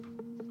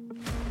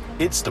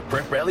It's the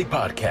Prep Rally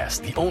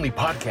Podcast, the only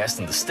podcast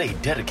in the state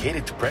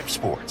dedicated to prep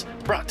sports.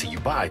 Brought to you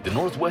by the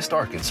Northwest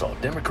Arkansas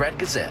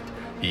Democrat-Gazette.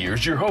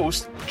 Here's your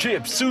host,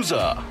 Chip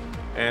Souza.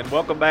 And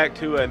welcome back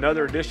to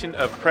another edition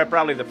of Prep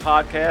Rally, the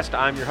podcast.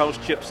 I'm your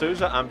host, Chip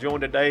Souza. I'm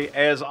joined today,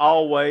 as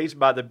always,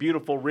 by the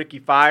beautiful Ricky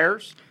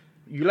Fires.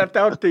 You left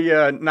out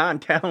the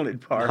non-talented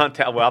part.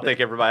 Well, I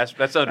think everybody,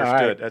 that's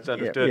understood. Right. That's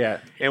understood. Yeah.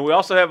 And we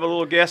also have a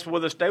little guest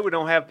with us today. We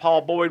don't have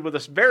Paul Boyd with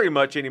us very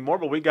much anymore,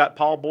 but we got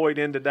Paul Boyd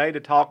in today to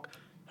talk.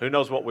 Who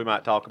knows what we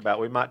might talk about?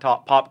 We might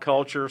talk pop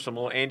culture, some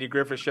little Andy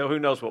Griffith show. Who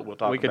knows what we'll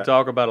talk about? We could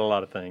talk about a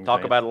lot of things.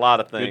 About a lot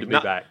of things. Good to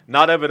be back.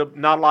 Not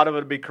a lot of it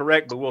will be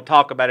correct, but we'll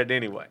talk about it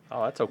anyway.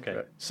 Oh, that's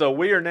okay. So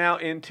we are now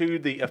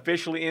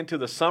officially into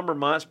the summer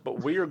months,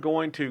 but we are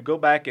going to go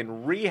back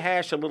and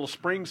rehash a little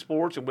spring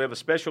sports, and we have a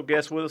special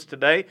guest with us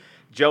today,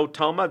 Joe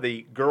Thoma,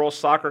 the girls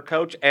soccer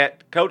coach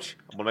at Coach.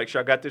 I'm going to make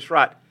sure I got this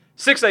right.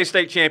 6A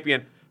state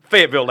champion,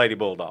 Fayetteville Lady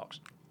Bulldogs.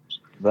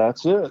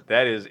 That's it.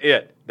 That is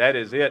it.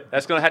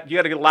 That's going to you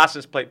got to get a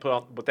license plate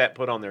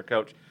put on there,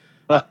 Coach.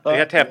 You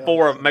have to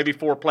have maybe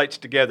four plates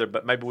together,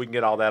 but maybe we can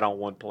get all that on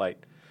one plate.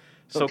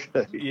 So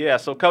okay.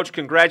 So Coach,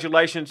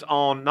 congratulations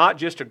on not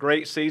just a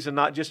great season,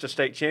 not just a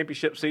state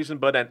championship season,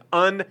 but an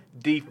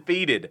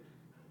undefeated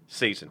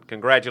season.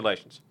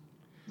 Congratulations.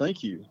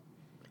 Thank you.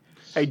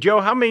 Hey Joe,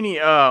 how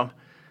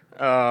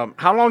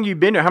long you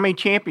been there? How many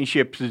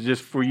championships is this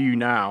for you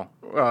now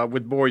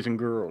with boys and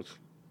girls?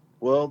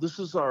 Well, this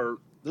is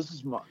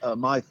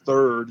my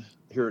third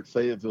here at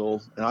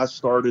Fayetteville, and I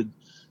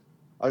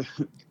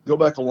go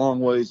back a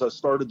long ways. I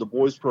started the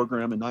boys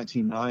program in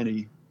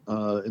 1990,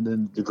 and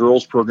then the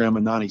girls program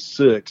in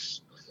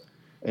 96.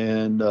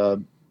 And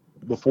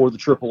before the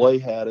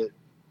AAA had it,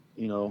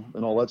 and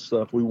all that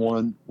stuff, we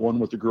won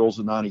with the girls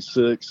in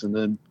 96, and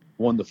then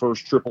won the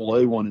first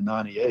AAA one in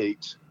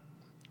 98.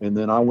 And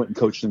then I went and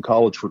coached in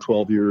college for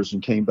 12 years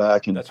and came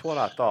back. And that's what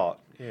I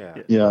thought. Yeah.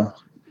 Yeah.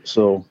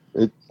 So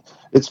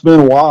it's been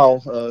a while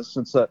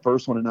since that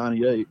first one in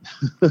 98.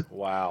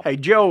 Wow. Hey,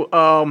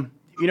 Joe,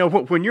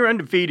 when you're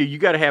undefeated, you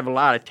got to have a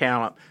lot of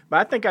talent. But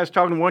I think I was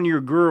talking to one of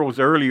your girls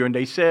earlier, and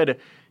they said,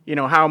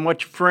 how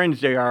much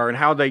friends they are and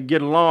how they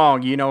get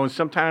along, and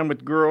sometimes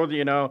with girls,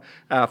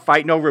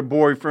 fighting over a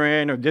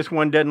boyfriend or this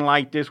one doesn't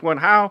like this one.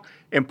 How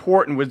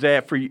important was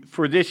that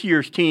for this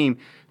year's team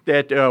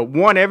that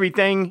won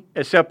everything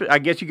except, I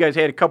guess you guys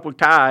had a couple of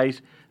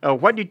ties.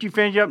 What did you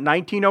finish up,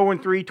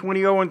 19-0-3,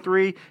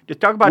 20-0-3? Just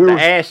talk about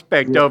the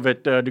aspect of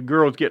it, the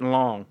girls getting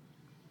along.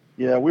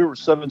 Yeah, we were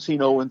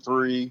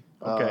 17-0-3.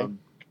 Okay.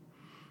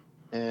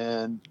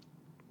 And,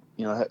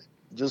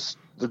 just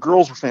the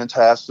girls were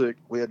fantastic.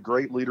 We had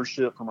great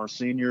leadership from our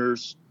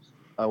seniors.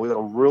 We had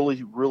a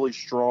really, really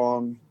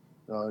strong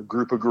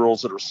group of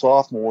girls that are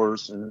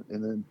sophomores. And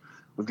then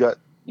we've got,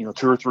 2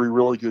 or 3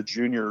 really good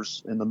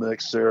juniors in the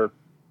mix there.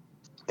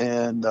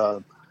 And,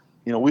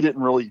 we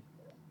didn't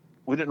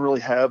really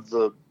have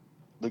the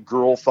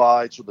girl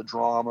fights or the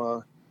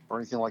drama or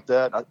anything like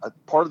that.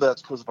 Part of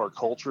that's because of our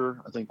culture.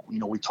 I think,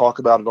 we talk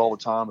about it all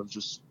the time of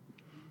just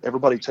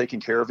everybody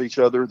taking care of each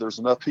other. There's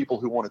enough people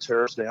who want to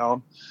tear us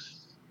down.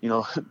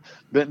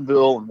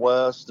 Bentonville and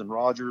West and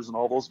Rogers and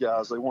all those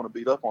guys, they want to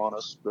beat up on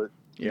us, but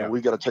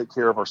we got to take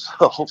care of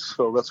ourselves.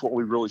 So that's what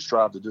we really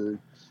strive to do.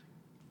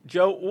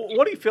 Joe,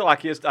 what do you feel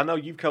like I know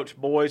you've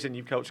coached boys and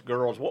you've coached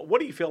girls.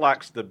 What do you feel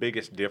like is the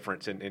biggest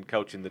difference in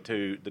coaching the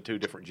two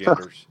different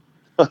genders?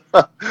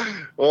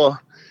 Well,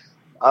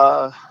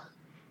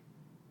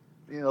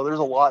 there's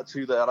a lot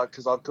to that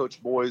because I've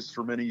coached boys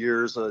for many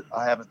years.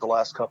 I haven't the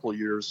last couple of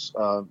years.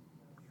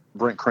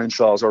 Brent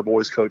Crenshaw is our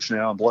boys coach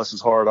now, and bless his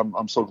heart,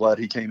 I'm so glad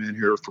he came in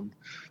here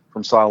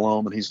from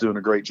Siloam, and he's doing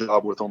a great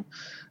job with them.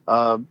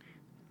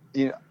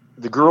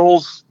 The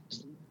girls,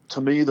 to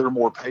me, they're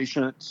more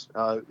patient.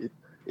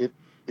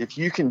 If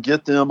you can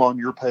get them on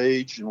your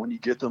page, and when you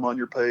get them on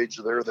your page,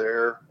 they're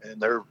there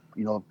and they're,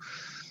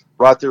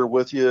 right there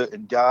with you.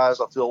 And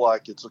guys, I feel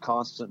like it's a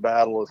constant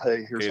battle of,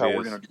 hey, here's how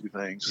we're going to do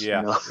things.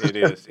 Yeah, It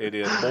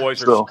is.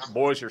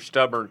 Boys are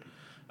stubborn.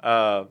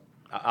 I'll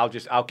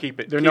keep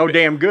it. They're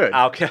damn good.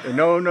 No.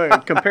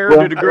 Compared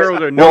to the girls,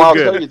 they're no I'll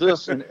good. I'll tell you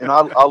this, and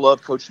I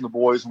love coaching the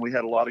boys, and we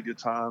had a lot of good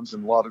times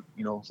and a lot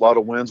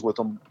of wins with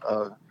them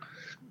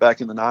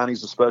back in the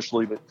 90s,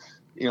 especially. But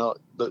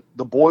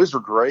the boys are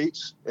great,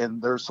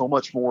 and there's so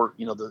much more.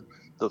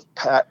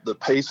 The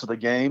pace of the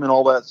game and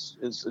all that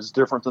is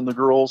different than the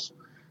girls.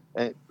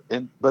 But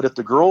if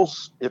the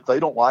girls, if they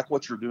don't like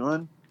what you're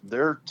doing,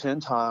 they're 10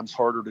 times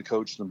harder to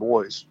coach than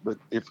boys. But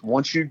if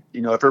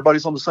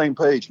everybody's on the same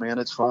page, man,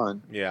 it's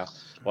fun. Yeah.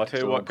 Well, I'll tell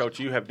you what, Coach,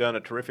 you have done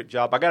a terrific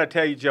job. I got to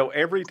tell you, Joe,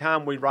 every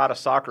time we write a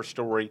soccer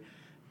story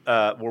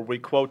where we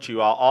quote you,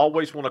 I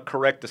always want to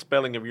correct the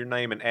spelling of your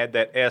name and add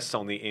that S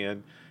on the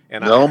end.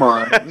 And no,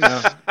 man.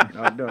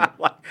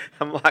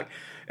 I'm like,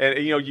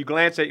 and you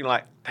glance at it, you're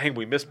like, dang,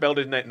 we misspelled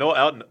his name.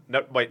 No,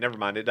 wait, never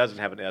mind. It doesn't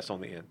have an S on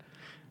the end.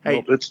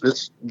 Hey, well,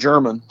 it's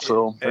German,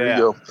 so there you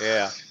go.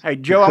 Yeah. Hey,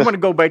 Joe, I'm going to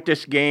go back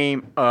this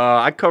game.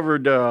 I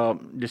covered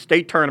the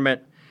state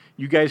tournament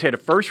you guys had a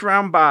first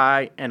round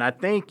bye, and I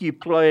think you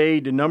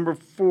played the number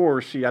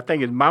 4 seed. I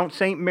think it's Mount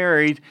St.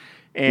 Mary's.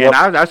 And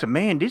Yep. I said,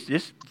 man,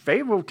 this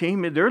Fayetteville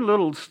team, they're a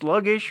little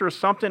sluggish or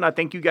something. I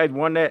think you guys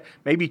won that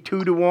maybe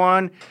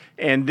 2-1.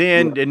 And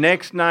then the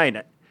next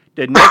night,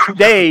 the next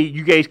day,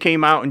 you guys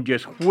came out and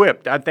just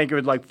whipped. I think it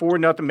was like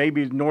 4-0,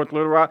 maybe it's North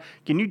Little Rock.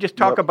 Can you just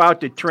talk about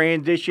the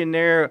transition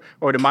there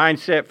or the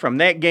mindset from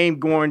that game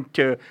going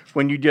to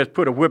when you just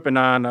put a whipping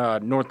on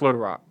North Little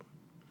Rock?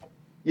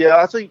 Yeah,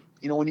 I think,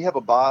 when you have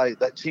a bye,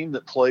 that team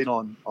that played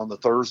on the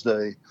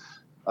Thursday,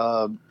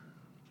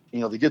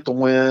 they get the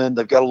win.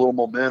 They've got a little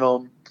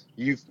momentum.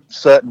 You've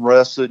sat and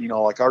rested,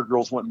 like our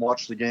girls went and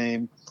watched the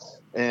game.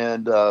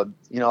 And,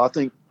 I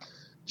think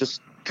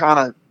just kind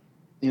of,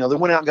 they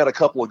went out and got a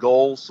couple of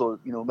goals. So,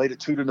 made it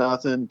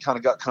 2-0, kind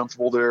of got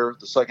comfortable there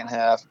the second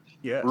half.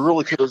 Yes. We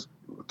really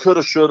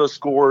should have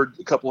scored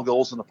a couple of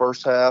goals in the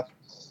first half,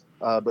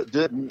 but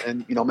didn't.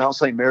 And, Mount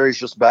St. Mary's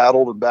just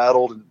battled.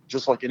 And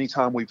just like any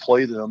time we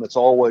play them, it's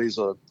always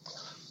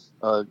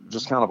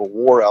just kind of a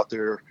war out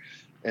there.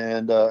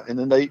 And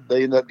then they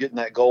end up getting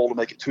that goal to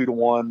make it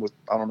 2-1 with,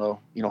 I don't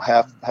know,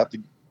 half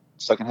the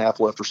second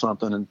half left or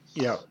something. And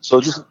so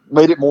it just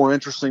made it more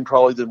interesting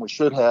probably than we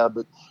should have.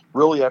 But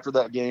really after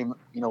that game,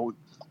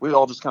 we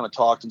all just kind of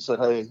talked and said,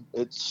 hey,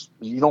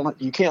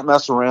 you can't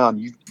mess around.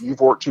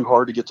 You've worked too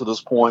hard to get to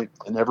this point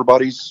and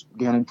everybody's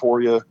gunning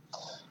for you.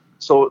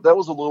 So that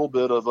was a little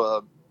bit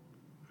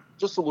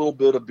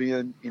of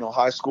being,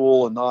 high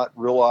school and not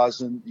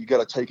realizing you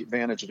got to take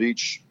advantage of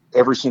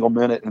every single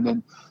minute. And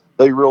then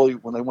they really,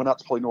 when they went out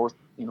to play North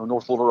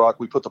Little Rock,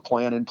 we put the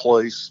plan in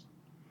place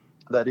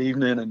that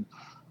evening. And,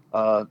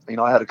 I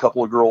had a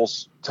couple of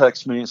girls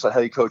text me and say,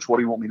 hey, Coach, what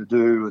do you want me to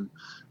do? And,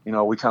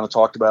 we kind of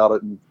talked about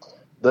it. And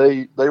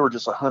they were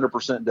just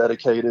 100%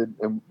 dedicated.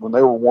 And when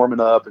they were warming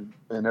up and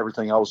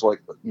everything, I was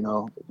like,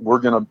 we're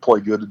going to play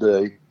good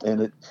today.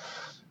 And it,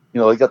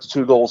 they got the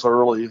 2 goals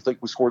early. I think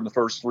we scored in the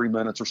first 3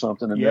 minutes or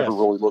something and never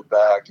really looked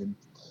back. And,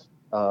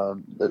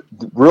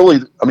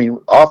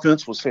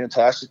 offense was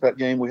fantastic that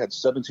game. We had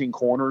 17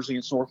 corners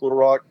against North Little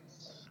Rock.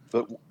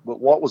 But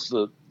what was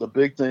the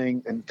big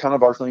thing and kind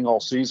of our thing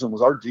all season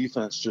was our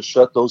defense just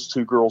shut those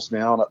 2 girls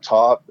down up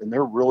top, and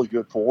they're really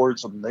good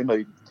forwards. I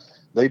mean,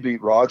 they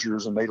beat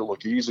Rogers and made it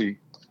look easy.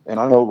 And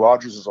I know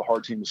Rogers is a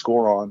hard team to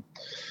score on.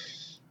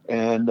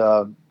 And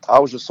I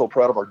was just so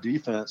proud of our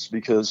defense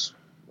because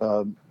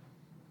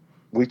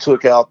we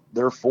took out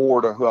their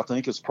forward, who I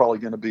think is probably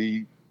going to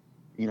be,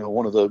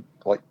 one of the,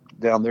 like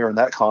down there in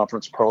that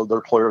conference, probably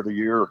their player of the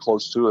year or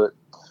close to it.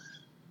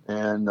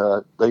 And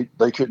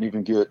they couldn't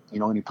even get,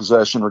 any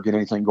possession or get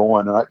anything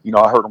going. And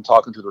I heard them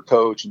talking to their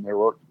coach and they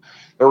were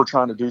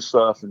trying to do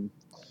stuff. And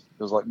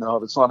it was like, no,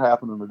 that's not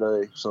happening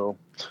today. So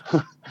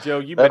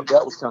Joe,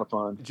 that was kind of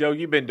fun. Joe,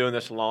 you've been doing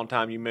this a long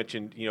time. You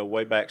mentioned,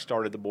 way back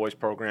started the boys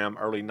program,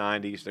 early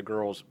 90s, the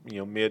girls,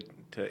 mid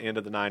to end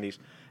of the 90s.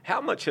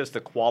 How much has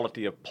the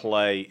quality of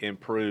play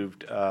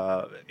improved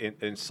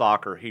in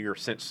soccer here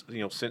since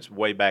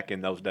way back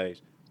in those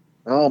days?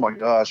 Oh my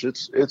gosh,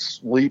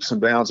 it's leaps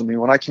and bounds. I mean,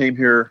 when I came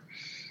here,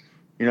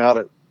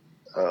 out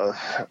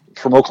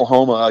from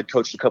Oklahoma, I'd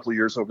coached a couple of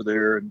years over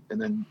there, and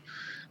then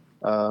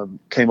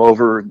came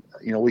over. And,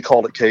 we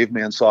called it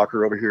caveman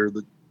soccer over here.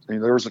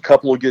 There was a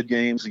couple of good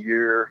games a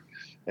year,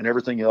 and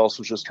everything else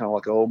was just kind of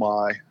like, oh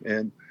my.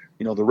 And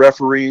the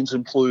referees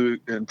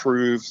improved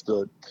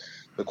the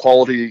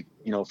quality.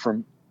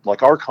 From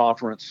like our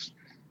conference,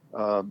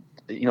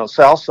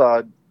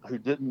 Southside, who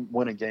didn't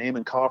win a game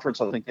in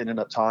conference, I think they ended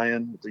up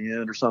tying at the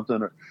end or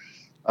something.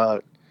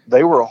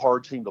 They were a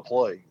hard team to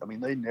play. I mean,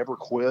 they never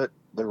quit.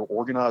 They were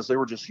organized. They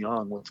were just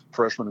young with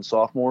freshmen and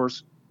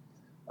sophomores.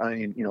 I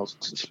mean,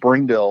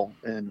 Springdale,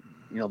 and,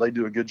 they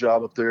do a good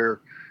job up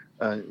there.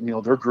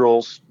 Their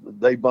girls,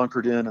 they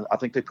bunkered in, and I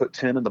think they put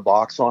 10 in the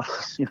box on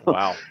us.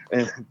 Wow.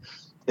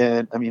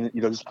 And I mean,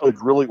 just played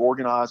really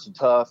organized and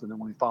tough. And then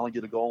when we finally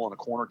get a goal on a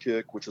corner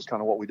kick, which is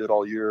kind of what we did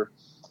all year.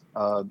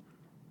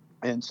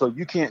 And so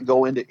you can't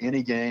go into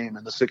any game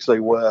in the 6A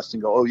West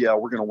and go, oh yeah,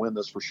 we're going to win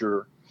this for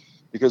sure.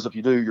 Because if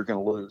you do, you're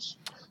going to lose.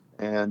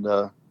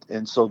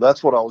 And so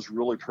that's what I was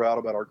really proud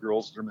about our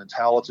girls, their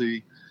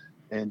mentality.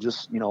 And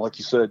just, like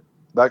you said,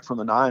 back from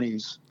the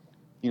 90s,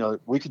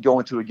 we could go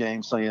into a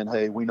game saying,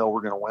 hey, we know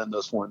we're going to win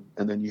this one.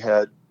 And then you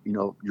had,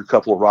 your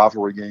couple of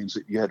rivalry games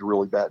that you had to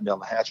really batten down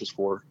the hatches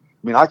for.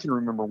 I mean, I can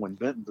remember when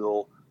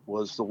Bentonville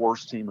was the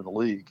worst team in the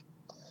league.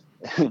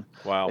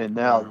 Wow. And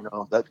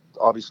now, that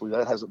obviously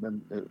that hasn't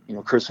been,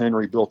 Chris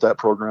Henry built that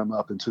program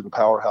up into the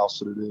powerhouse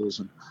that it is.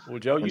 And, well,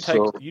 Joe, you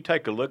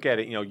take a look at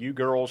it. You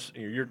girls,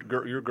 your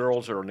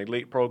girls are an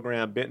elite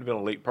program, Bentonville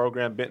elite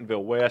program,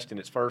 Bentonville West in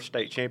its first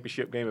state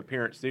championship game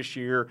appearance this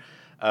year.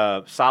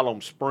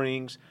 Siloam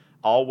Springs,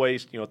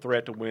 always,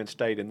 threat to win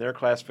state in their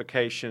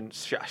classification.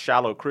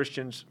 Shiloh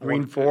Christians,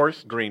 Green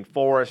Forest,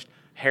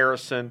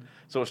 Harrison.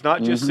 So it's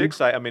not just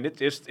 6A. I mean,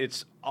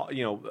 it's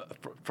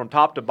from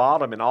top to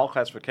bottom in all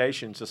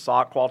classifications,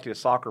 the quality of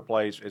soccer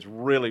plays is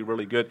really,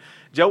 really good.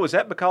 Joe, is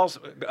that because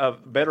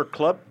of better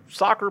club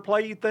soccer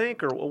play, you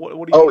think, or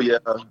what do you? Oh yeah,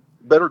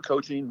 better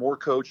coaching, more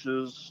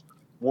coaches.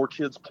 more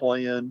kids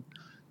playing.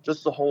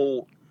 Just the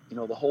whole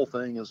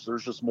thing is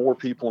there's just more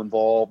people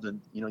involved,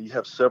 and you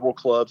have several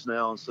clubs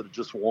now instead of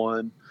just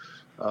one.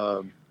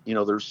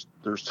 There's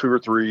 2 or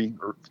 3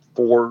 or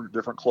 4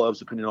 different clubs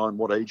depending on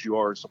what age you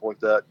are and stuff like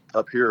that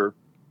up here,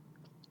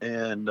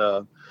 and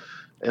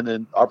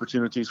then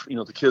opportunities.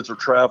 The kids are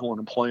traveling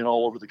and playing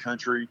all over the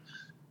country,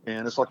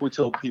 and it's like we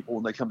tell people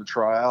when they come to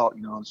try out.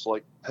 It's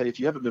like, hey, if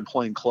you haven't been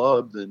playing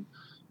club, then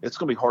it's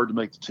going to be hard to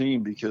make the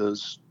team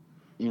because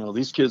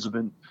these kids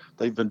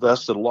they've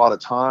invested a lot of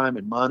time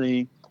and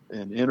money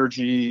and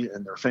energy,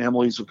 and their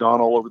families have gone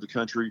all over the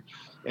country,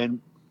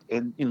 and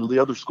the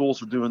other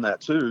schools are doing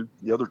that too,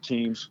 the other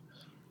teams.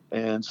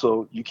 And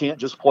so you can't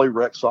just play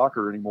rec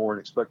soccer anymore and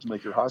expect to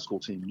make your high school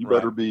team. You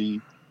better be,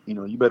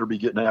 you better be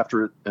getting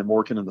after it and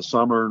working in the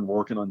summer and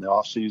working on the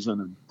off season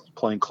and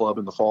playing club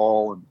in the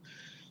fall. And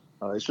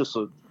it's just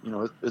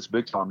it's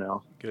big time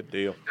now. Good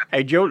deal.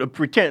 Hey, Joe,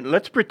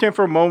 let's pretend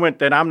for a moment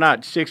that I'm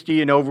not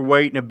 60 and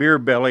overweight and a beer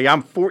belly.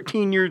 I'm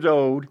 14 years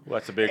old. Well,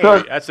 that's a big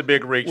reach. That's a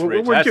big reach,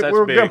 Rich.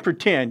 We're big. going to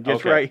pretend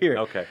just right here.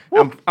 Okay.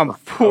 I'm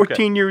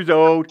 14 years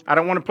old. I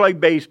don't want to play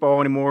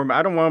baseball anymore.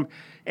 I don't want.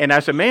 And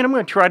I said, man, I'm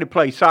going to try to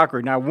play soccer.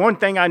 Now, one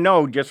thing I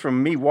know just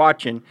from me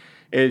watching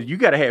is you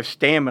got to have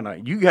stamina.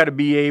 You got to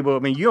be able. I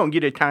mean, you don't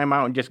get a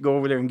timeout and just go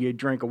over there and get a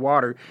drink of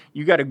water.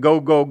 You got to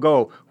go, go,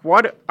 go.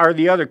 What are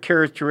the other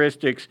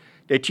characteristics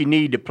that you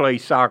need to play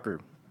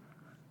soccer?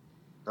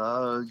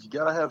 You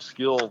got to have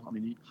skill. I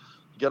mean, you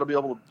got to be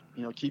able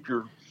to,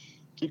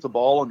 keep the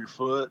ball on your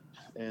foot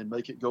and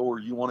make it go where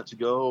you want it to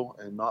go,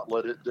 and not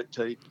let it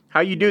dictate.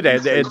 How you do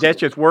that? That's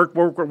just work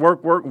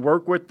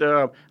with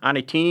on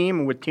a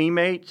team with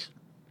teammates.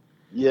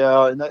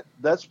 Yeah, and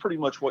that's pretty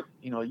much what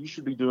you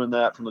should be doing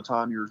that from the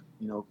time you're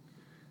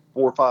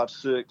 4, 5,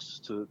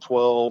 6 to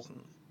 12.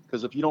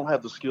 Because if you don't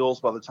have the skills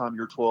by the time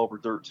you're 12 or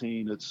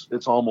 13,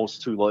 it's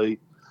almost too late.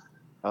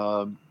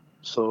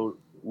 So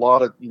a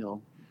lot of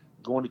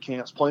going to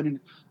camps, playing.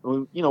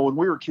 When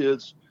we were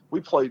kids, we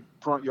played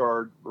front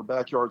yard or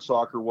backyard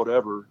soccer,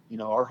 whatever.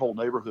 Our whole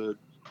neighborhood,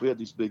 we had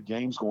these big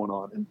games going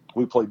on, and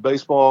we played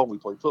baseball, we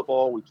played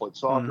football, we played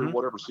soccer,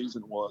 whatever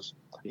season it was.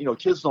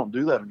 Kids don't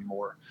do that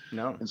anymore.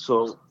 No. And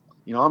so,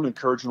 I'm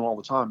encouraging them all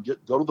the time.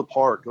 Go to the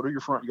park, go to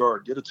your front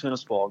yard, get a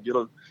tennis ball, get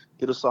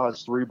a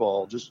size 3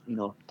 ball, just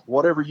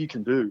whatever you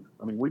can do.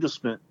 I mean, we just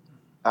spent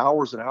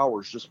hours and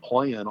hours just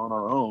playing on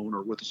our own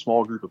or with a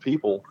small group of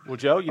people. Well,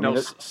 Joe,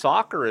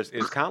 soccer is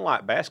kind of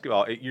like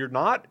basketball.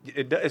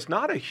 It's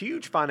not a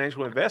huge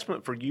financial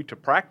investment for you to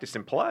practice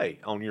and play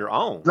on your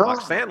own,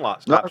 like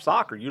Sandlot type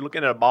soccer. You're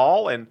looking at a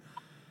ball and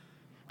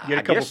get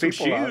a couple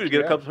people shoes,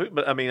 get a couple.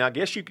 But I mean, I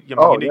guess you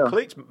need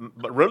cleats,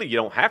 but really you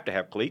don't have to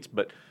have cleats.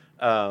 But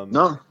it's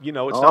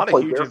not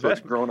a huge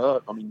investment. Growing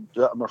up, I mean,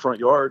 in my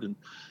front yard, and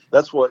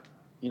that's what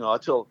I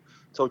tell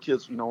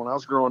kids. When I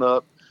was growing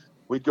up,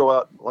 we'd go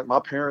out, like my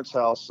parents'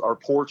 house, our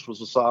porch was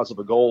the size of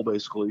a goal,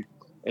 basically.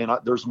 And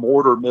there's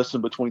mortar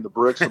missing between the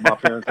bricks of my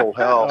parents' whole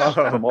house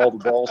from all the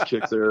balls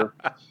kicked there.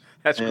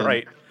 That's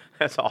great.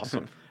 That's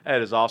awesome.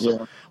 That is awesome.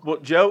 Yeah. Well,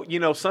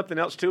 Joe, something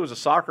else, too, as a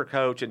soccer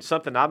coach, and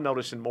something I'm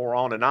noticing more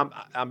on, and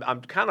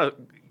I'm kind of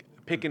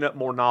picking up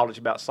more knowledge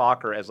about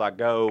soccer as I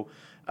go.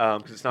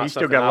 Because it's not. He's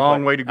still got a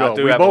long way to go. I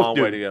do have a long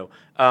way to go.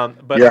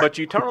 But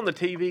you turn on the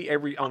TV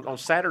on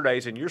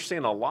Saturdays, and you're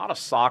seeing a lot of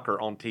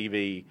soccer on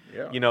TV.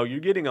 Yeah. You're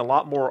getting a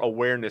lot more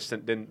awareness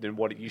than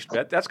what it used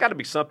to be. That's got to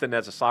be something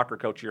as a soccer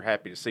coach you're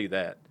happy to see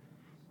that.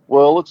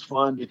 Well, it's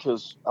fun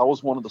because I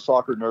was one of the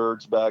soccer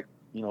nerds back,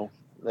 the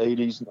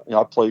 80s.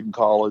 I played in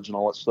college and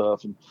all that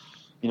stuff, and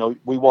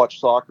we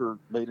watched soccer.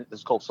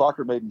 It's called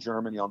Soccer Made in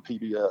Germany on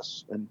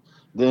PBS, and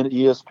then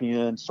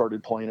ESPN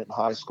started playing it in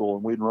high school,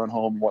 and we'd run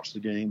home and watch the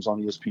games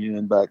on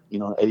ESPN back, in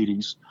the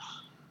 80s.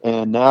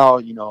 And now,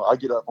 I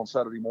get up on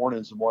Saturday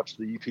mornings and watch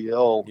the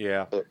EPL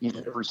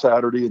every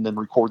Saturday, and then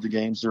record the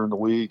games during the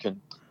week and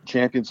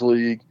Champions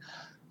League.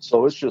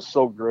 So it's just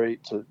so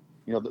great to,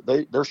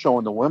 they're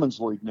showing the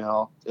Women's League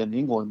now in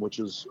England, which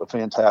is a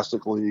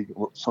fantastic league.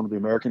 Some of the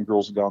American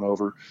girls have gone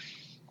over.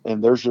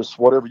 And there's just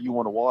whatever you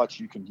want to watch,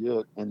 you can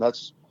get. And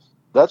that's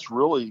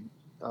really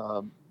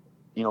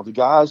the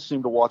guys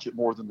seem to watch it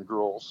more than the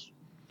girls.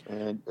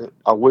 And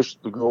I wish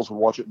the girls would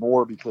watch it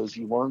more because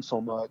you learn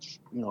so much,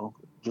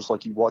 just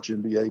like you watch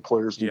NBA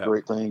players do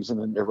great things, and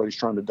then everybody's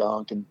trying to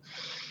dunk and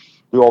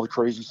do all the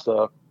crazy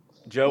stuff.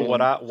 Joe,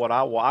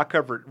 I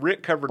covered.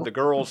 Rick covered the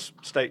girls'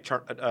 state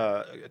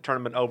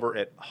tournament over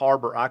at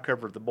Harbor. I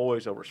covered the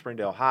boys over at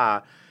Springdale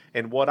High.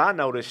 And what I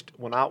noticed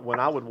when I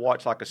would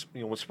watch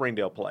when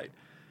Springdale played,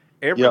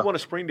 every one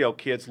of Springdale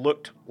kids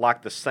looked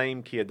like the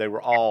same kid. They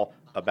were all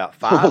about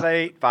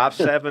 5'8",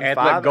 5'7",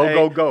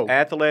 5'8", go.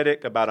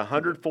 athletic, about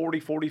 140,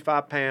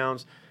 45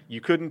 pounds.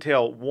 You couldn't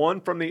tell one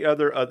from the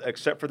other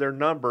except for their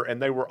number,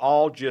 and they were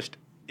all just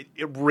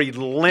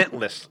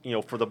relentless,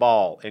 for the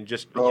ball, and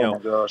just my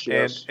gosh,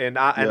 yes. And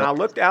I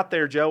looked out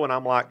there, Joe, and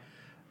I'm like,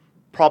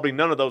 probably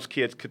none of those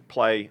kids could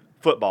play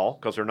football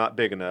because they're not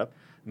big enough.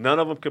 None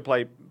of them could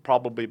play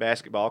probably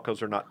basketball because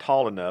they're not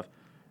tall enough.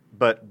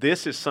 but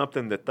this is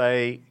something that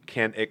they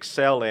can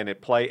excel in and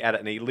play at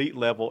an elite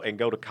level and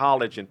go to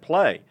college and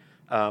play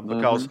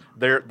because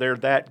they're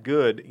that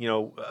good,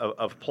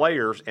 of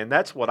players. And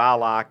that's what I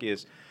like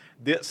is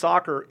that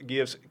soccer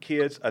gives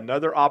kids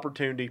another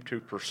opportunity to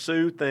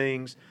pursue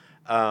things,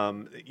 they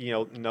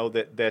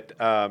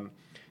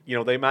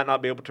might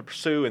not be able to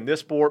pursue in this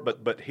sport,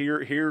 but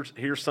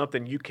here's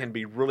something you can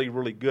be really,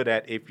 really good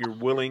at if you're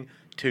willing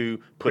to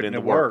put in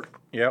the work.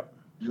 Yep.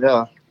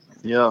 Yeah.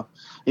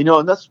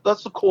 And that's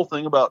the cool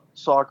thing about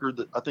soccer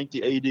that I think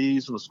the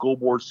ADs and the school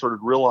boards started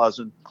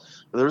realizing.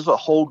 There's a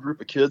whole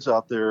group of kids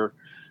out there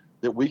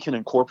that we can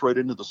incorporate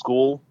into the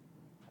school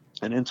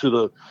and into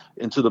the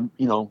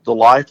the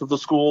life of the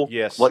school.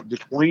 Yes. Like the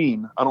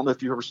Queen. I don't know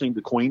if you've ever seen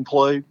the Queen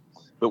play,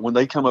 but when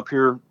they come up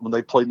here, when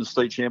they played in the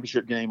state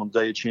championship game on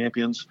Day of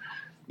Champions,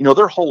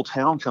 their whole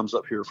town comes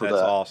up here for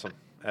that.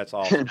 That's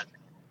awesome.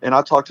 And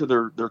I talked to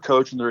their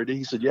coach and their AD.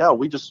 He said, "Yeah,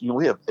 we just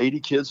we have 80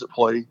 kids that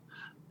play,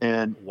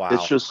 and wow.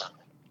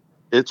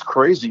 it's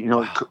crazy.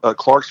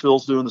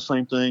 Clarksville's doing the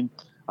same thing.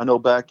 I know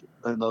back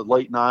in the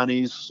late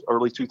 90s,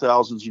 early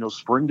 2000s,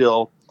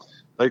 Springdale,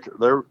 they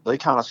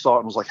kind of saw it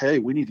and was like, hey,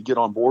 we need to get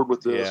on board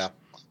with this." Yeah.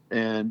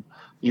 And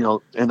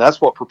and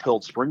that's what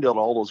propelled Springdale to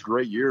all those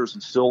great years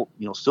and still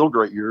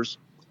great years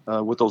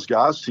with those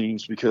guys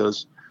teams,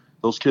 because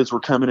those kids were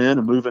coming in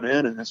and moving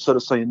in, and instead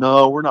of saying,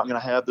 no, we're not going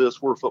to have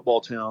this, we're a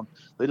football town,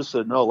 they just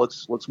said, no,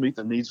 let's meet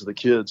the needs of the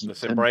kids.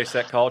 Let's embrace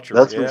that culture.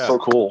 That's been so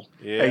cool.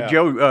 Yeah. Hey,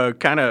 Joe,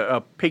 kind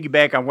of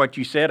piggyback on what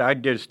you said, I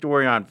did a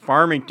story on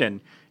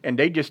Farmington, and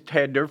they just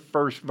had their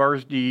first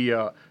varsity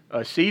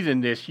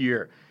season this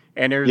year.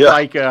 And there's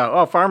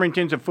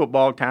Farmington's a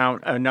football town.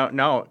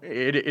 No,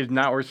 it is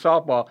not. Or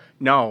softball.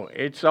 No,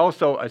 it's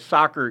also a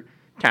soccer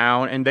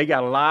town, and they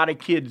got a lot of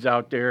kids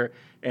out there,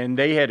 and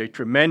they had a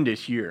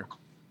tremendous year.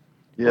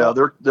 Yeah,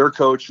 their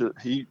coach,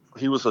 he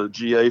was a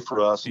GA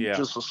for us. He's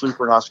just a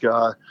super nice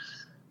guy,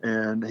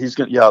 and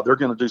they're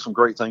gonna do some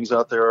great things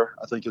out there.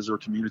 I think as their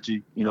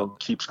community,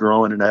 keeps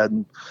growing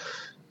and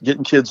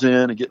getting kids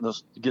in and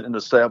getting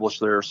established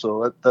there.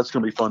 So that's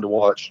gonna be fun to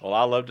watch. Well,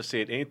 I love to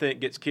see it. Anything that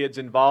gets kids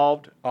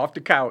involved, off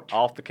the couch,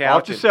 off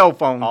the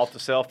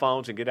cell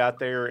phones, and get out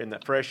there in the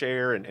fresh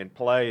air and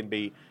play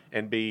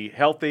and be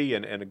healthy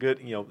and a good,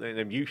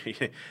 and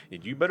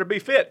you better be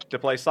fit to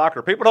play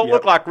soccer. People don't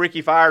look like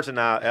Ricky Fires and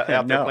I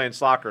out there playing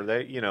soccer.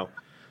 They,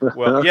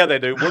 well, yeah, they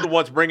do. We're the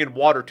ones bringing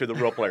water to the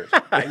real players.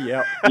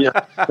 Yeah.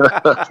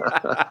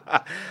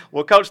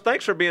 Well, Coach,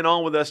 thanks for being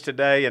on with us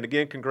today. And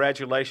again,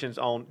 congratulations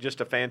on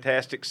just a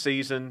fantastic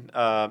season.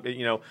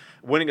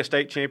 Winning a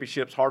state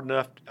championship is hard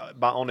enough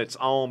on its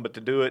own, but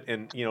to do it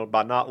and,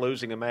 by not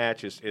losing a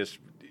match is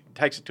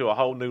takes it to a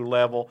whole new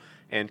level.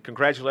 And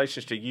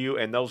congratulations to you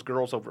and those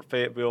girls over at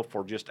Fayetteville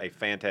for just a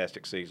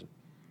fantastic season.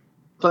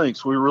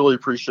 Thanks. We really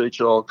appreciate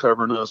y'all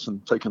covering us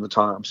and taking the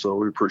time, so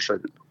we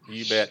appreciate it.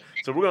 You bet.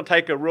 So we're going to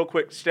take a real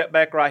quick step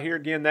back right here.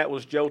 Again, that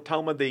was Joe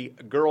Thoma, the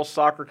girls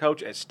soccer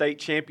coach at state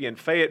champion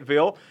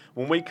Fayetteville.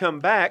 When we come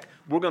back,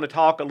 we're going to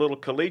talk a little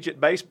collegiate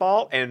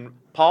baseball. And,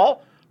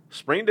 Paul,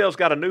 Springdale's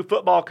got a new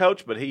football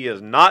coach, but he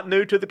is not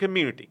new to the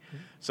community.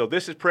 So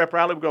this is Prep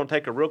Rally. We're going to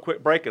take a real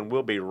quick break, and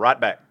we'll be right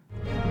back.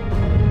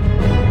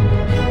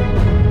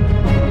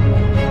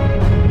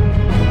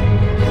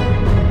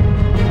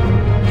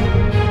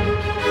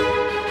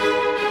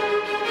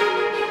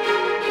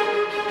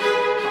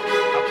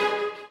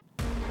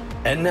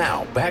 And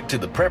now, back to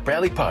the Prep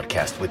Rally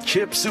Podcast with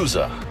Chip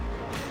Souza.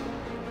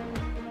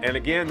 And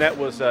again, that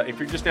was, if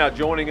you're just now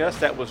joining us,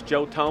 that was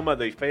Joe Thoma,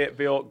 the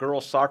Fayetteville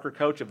girls soccer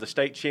coach of the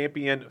state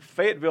champion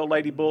Fayetteville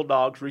Lady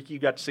Bulldogs. Ricky, you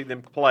got to see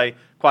them play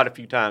quite a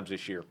few times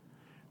this year.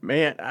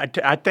 Man,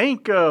 I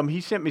think he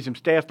sent me some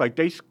stats. Like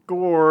they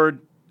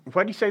scored,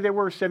 what did he say they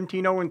were,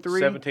 17-0-3?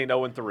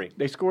 17-0-3.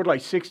 They scored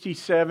like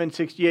 67,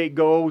 68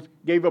 goals,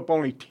 gave up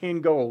only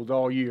 10 goals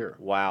all year.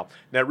 Wow.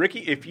 Now,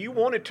 Ricky, if you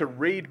wanted to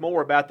read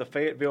more about the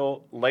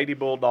Fayetteville Lady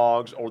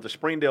Bulldogs or the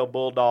Springdale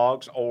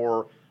Bulldogs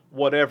or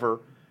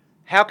whatever,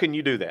 how can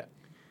you do that?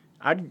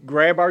 I'd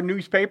grab our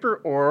newspaper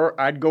or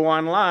I'd go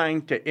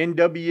online to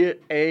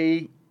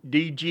NWADG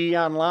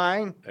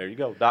online. There you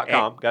go,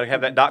 .com. Got to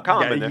have that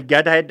 .com in there. You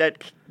got to have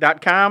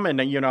that .com, and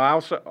then, I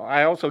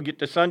also get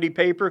the Sunday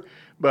paper.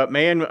 But,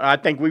 man, I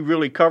think we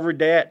really covered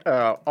that.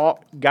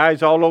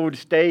 Guys all over the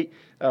state.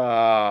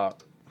 What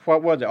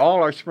was it?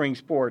 All our spring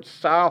sports,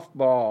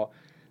 softball,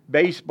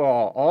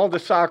 baseball, all the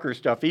soccer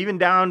stuff. Even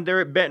down there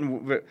at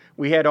Benton,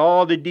 we had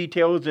all the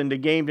details in the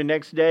game the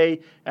next day.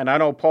 And I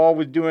know Paul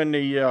was doing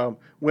the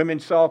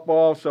women's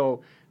softball,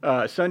 so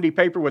Sunday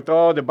paper with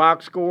all the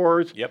box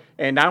scores. Yep.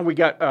 And now we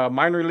got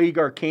minor league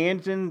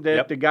Arkansan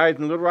that the guys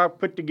in Little Rock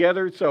put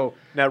together. So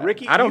now,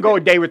 Ricky, I don't go a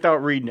day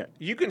without reading it.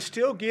 You can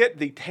still get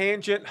the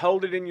Tangent,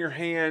 hold it in your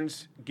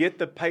hands, get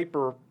the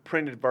paper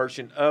printed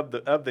version of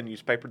the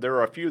newspaper. There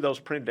are a few of those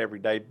printed every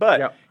day.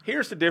 But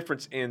here's the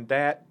difference in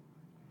that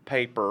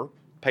paper,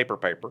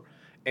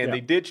 and the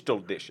digital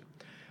edition.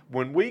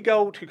 When we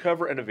go to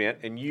cover an event,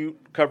 and you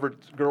covered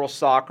girls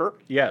soccer,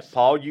 yes,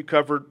 Paul, you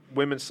covered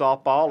women's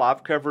softball.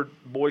 I've covered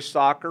boys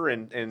soccer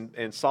and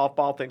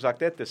softball, things like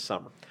that this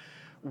summer.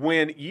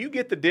 When you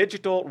get the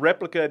digital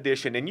replica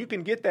edition, and you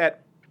can get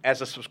that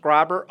as a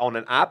subscriber on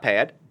an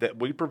iPad that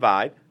we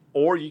provide,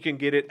 or you can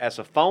get it as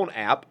a phone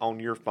app on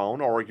your phone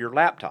or your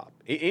laptop.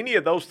 Any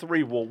of those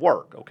three will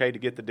work, okay, to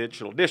get the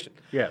digital edition.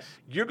 Yes.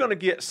 You're going to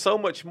get so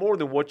much more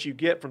than what you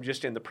get from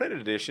just in the printed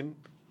edition.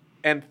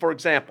 And, for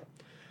example,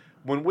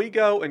 when we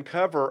go and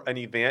cover an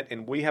event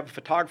and we have a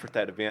photographer at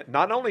that event,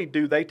 not only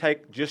do they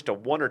take just a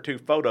 1 or 2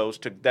 photos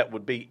that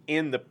would be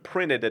in the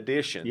printed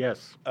edition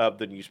Yes. of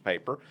the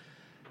newspaper,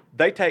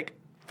 they take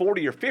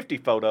 40 or 50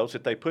 photos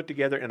that they put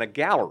together in a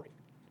gallery.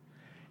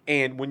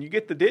 And when you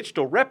get the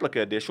digital replica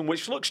edition,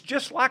 which looks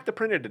just like the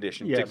printed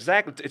edition, Yes.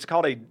 it's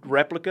called a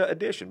replica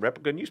edition,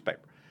 replica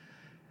newspaper.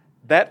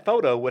 That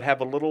photo would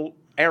have a little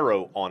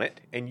arrow on it,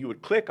 and you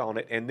would click on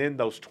it, and then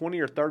those 20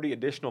 or 30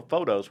 additional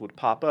photos would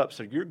pop up.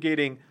 So you're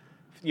getting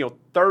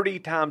 30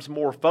 times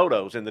more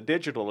photos in the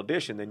digital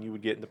edition than you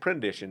would get in the print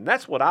edition. And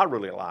that's what I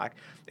really like.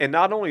 And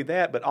not only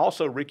that, but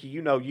also, Ricky,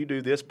 you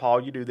do this,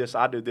 Paul, you do this,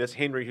 I do this,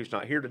 Henry, who's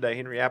not here today,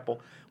 Henry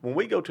Apple. When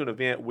we go to an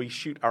event, we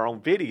shoot our own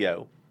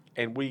video,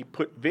 and we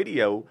put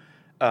video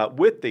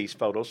with these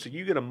photos. So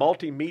you get a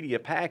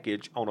multimedia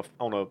package on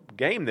a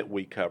game that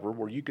we cover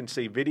where you can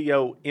see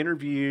video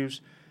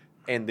interviews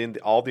and then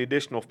all the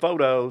additional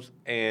photos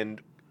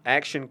and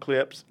action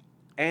clips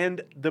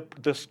and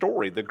the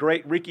story, the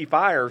great Ricky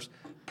Fires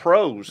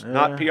prose,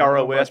 not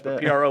P-R-O-S, but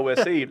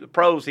P-R-O-S-E, the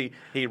prose he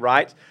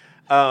writes.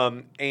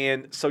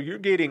 And so you're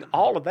getting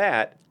all of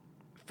that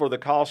for the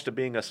cost of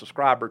being a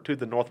subscriber to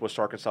the Northwest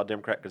Arkansas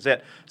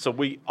Democrat-Gazette. So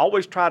we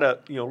always try to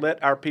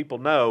let our people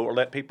know, or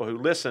let people who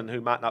listen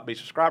who might not be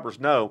subscribers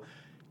know,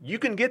 you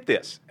can get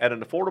this at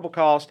an affordable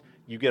cost.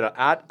 You get an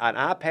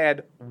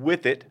iPad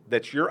with it.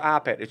 That's your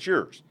iPad. It's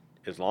yours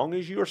as long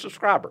as you're a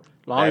subscriber.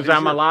 As long as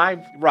I'm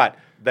alive? Right.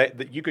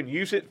 That you can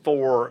use it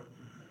for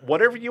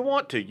whatever you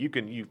want to. You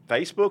can use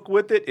Facebook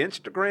with it,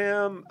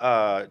 Instagram.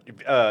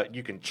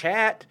 You can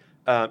chat.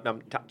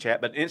 Not chat,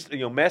 but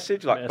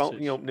message, like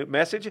phone,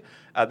 message,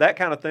 that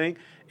kind of thing.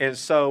 And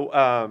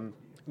so,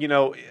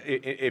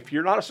 if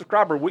you're not a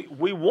subscriber,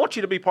 we want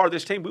you to be part of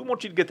this team. We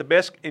want you to get the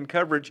best in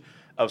coverage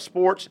of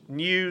sports,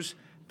 news,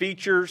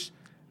 features,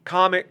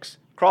 comics,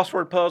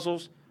 crossword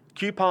puzzles,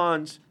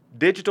 coupons,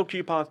 digital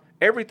coupons,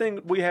 everything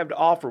we have to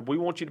offer. We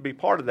want you to be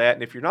part of that.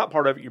 And if you're not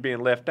part of it, you're being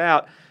left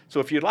out. So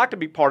if you'd like to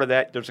be part of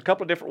that, there's a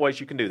couple of different ways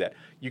you can do that.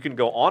 You can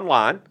go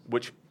online,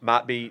 which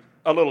might be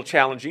a little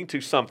challenging to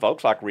some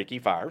folks like Ricky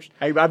Fires.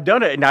 Hey, I've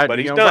done it. But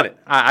he's done it.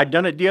 I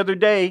done it the other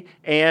day,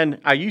 and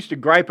I used to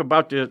gripe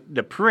about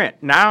the print.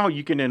 Now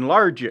you can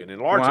enlarge it.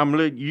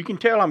 You can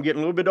tell I'm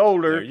getting a little bit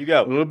older. There you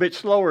go. A little bit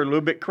slower, a little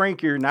bit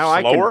crankier.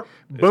 Now slower? I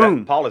can,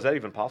 boom. Paul, is that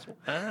even possible?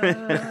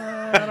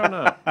 I don't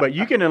know. But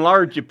you can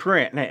enlarge the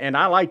print, and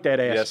I like that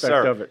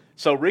aspect of it.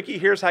 So, Ricky,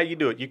 here's how you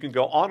do it. You can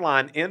go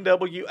online,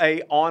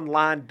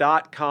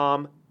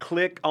 NWAOnline.com,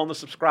 click on the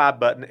subscribe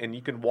button, and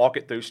you can walk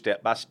it through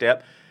step by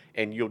step.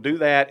 And you'll do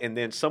that, and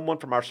then someone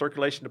from our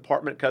circulation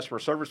department, customer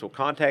service, will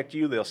contact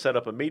you. They'll set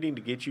up a meeting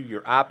to get you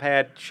your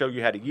iPad, show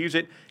you how to use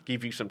it,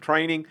 give you some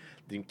training.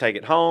 You can take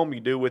it home. You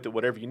do with it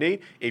whatever you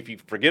need. If you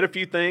forget a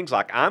few things,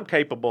 like I'm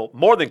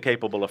more than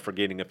capable of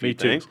forgetting a few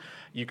things,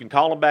 you can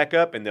call them back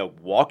up, and they'll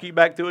walk you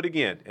back through it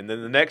again. And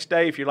then the next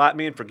day, if you're like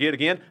me and forget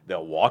again,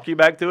 they'll walk you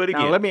back through it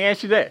again. Now, let me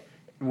ask you that.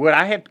 Would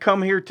I have to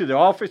come here to the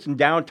office in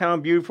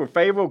downtown beautiful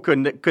Fayetteville?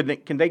 Can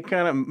they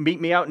kind of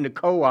meet me out in the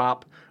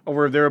co-op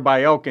over there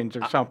by Elkins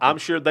or something? I'm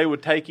sure they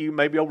would take you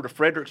maybe over to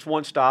Frederick's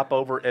one stop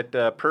over at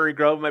Prairie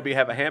Grove, maybe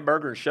have a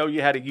hamburger and show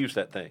you how to use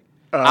that thing.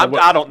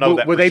 I don't know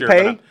that will for they sure.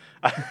 Pay?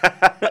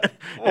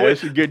 Well,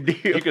 that's a good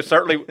deal. You could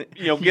certainly,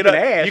 get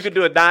up. You could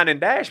do a dine and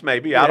dash,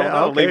 maybe. I don't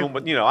know. Okay. Leave them,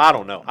 but I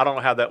don't know. I don't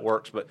know how that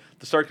works, but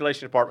the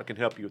circulation department can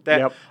help you with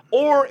that. Yep.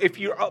 Or if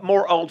you're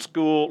more old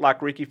school,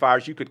 like Ricky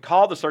Fires, you could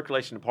call the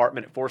circulation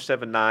department at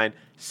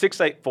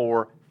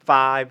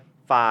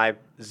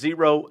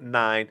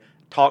 479-684-5509.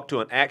 Talk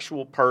to an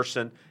actual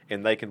person,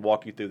 and they can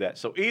walk you through that.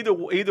 So either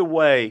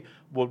way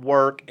would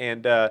work.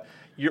 And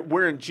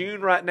we're in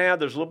June right now.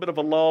 There's a little bit of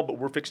a lull, but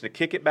we're fixing to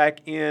kick it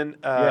back in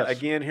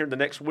again here in the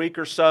next week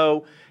or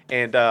so.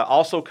 And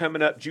also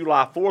coming up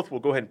July 4th, we'll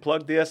go ahead and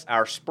plug this.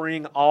 Our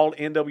spring all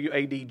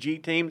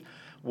NWADG team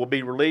will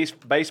be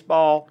released: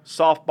 baseball,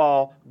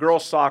 softball,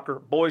 girls soccer,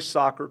 boys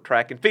soccer,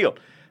 track and field.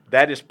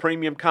 That is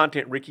premium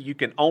content, Ricky. You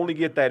can only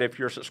get that if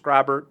you're a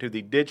subscriber to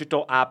the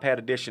digital iPad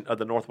edition of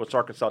the Northwest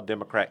Arkansas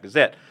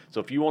Democrat-Gazette.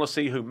 So if you want to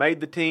see who made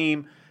the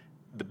team,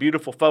 the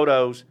beautiful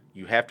photos,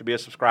 you have to be a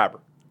subscriber.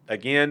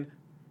 Again,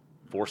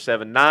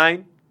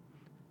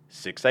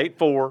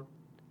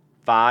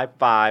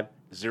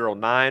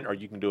 479-684-5509, or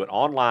you can do it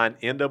online,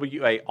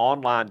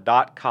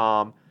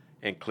 NWAOnline.com,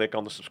 and click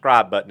on the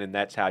subscribe button, and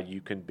that's how you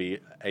can be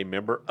a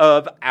member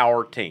of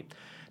our team.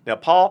 Now,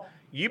 Paul,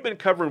 you've been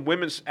covering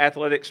women's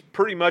athletics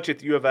pretty much at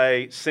the U of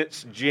A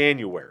since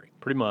January.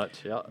 Pretty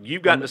much, yeah.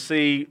 You've gotten to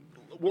see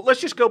 – well, let's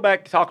just go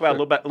back to talk about a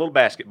little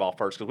basketball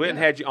first, because we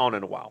hadn't had you on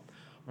in a while.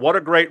 What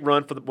a great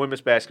run for the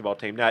women's basketball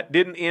team. Now, it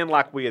didn't end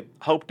like we had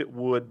hoped it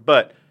would,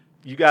 but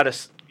you got to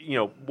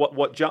 –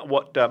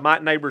 what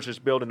Mike Neighbors is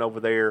building over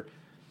there,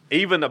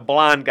 Even a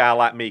blind guy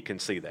like me can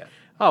see that.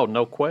 Oh,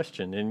 no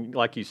question. And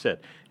like you said,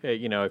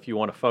 if you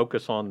want to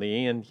focus on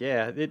the end,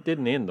 it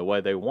didn't end the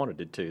way they wanted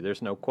it to.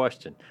 There's no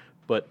question.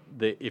 But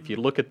if you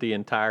look at the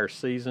entire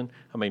season,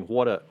 I mean,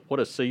 what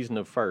a season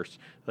of firsts.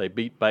 They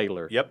beat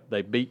Baylor. Yep.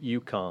 They beat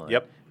UConn.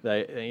 Yep.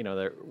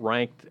 They're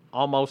ranked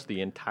almost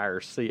the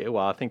entire season.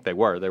 Well, I think they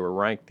were. They were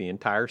ranked the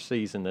entire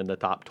season in the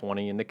top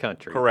 20 in the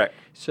country. Correct.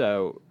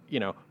 So,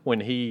 when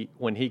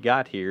he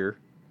got here,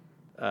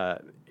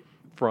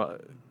 from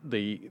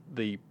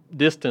the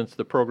distance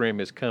the program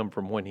has come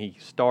from when he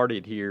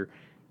started here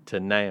to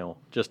now,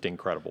 just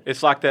incredible.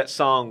 It's like that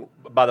song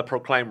by the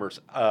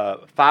Proclaimers,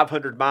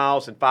 500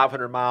 miles and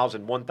 500 miles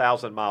and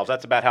 1,000 miles.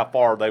 That's about how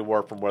far they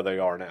were from where they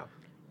are now.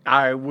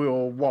 I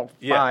will walk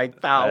 5,000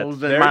 miles.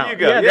 There you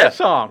go. Yeah, that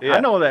song. Yeah. I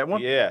know that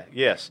one. Yeah,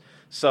 yes.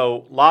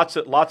 So lots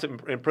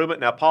of improvement.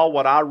 Now, Paul,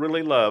 what I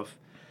really love,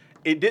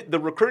 the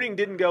recruiting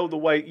didn't go the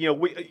way,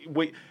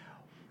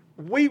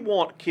 we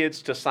want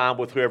kids to sign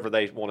with whoever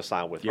they want to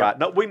sign with, right?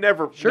 No, we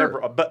never,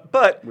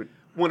 but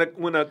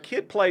when a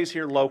kid plays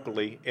here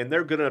locally and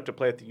they're good enough to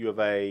play at the U of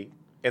A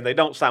and they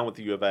don't sign with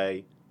the U of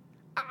A,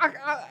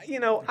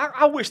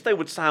 I wish they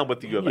would sign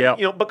with the U of A.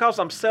 Yep. Because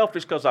I'm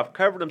selfish, because I've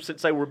covered them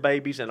since they were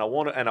babies, and I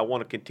want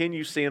to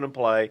continue seeing them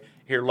play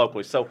here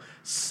locally. So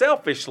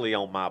selfishly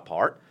on my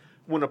part,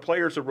 when a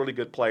player's a really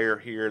good player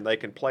here and they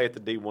can play at the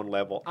D1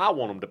 level, I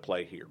want them to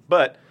play here.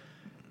 But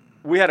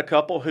we had a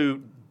couple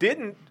who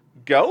didn't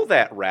go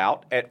that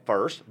route at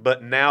first,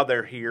 but now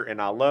they're here, and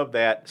I love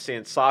that.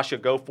 Seeing Sasha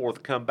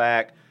Goforth come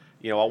back,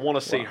 I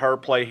want to see her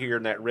play here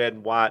in that red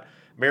and white.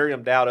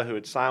 Miriam Dowda, who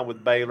had signed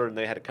with Baylor, and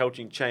they had a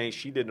coaching change.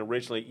 She didn't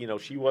originally,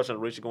 she wasn't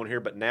originally going here,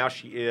 but now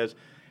she is.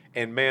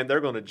 And, man,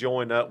 they're going to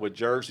join up with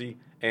Jersey,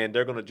 and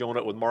they're going to join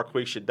up with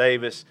Marquisha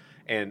Davis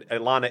and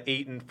Alana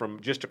Eaton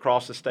from just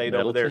across the state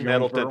over there at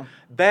Nettleton.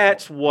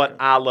 That's what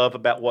I love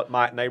about what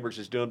Mike Neighbors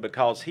is doing,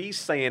 because he's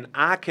saying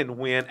I can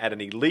win at an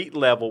elite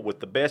level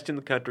with the best in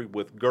the country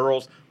with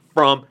girls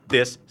from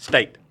this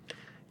state.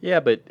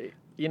 Yeah, but,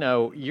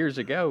 years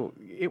ago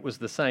it was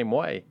the same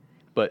way,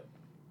 but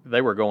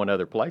they were going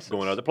other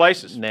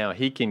places. Now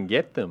he can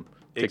get them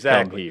to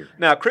come here.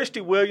 Now,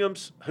 Christy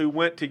Williams, who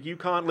went to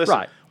UConn, listen.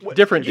 Right.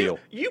 Different deal.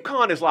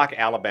 UConn is like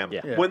Alabama.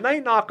 Yeah. When they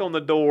knock on the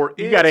door,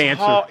 you got to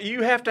answer.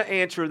 You have to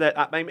answer that.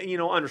 I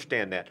mean,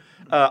 understand that.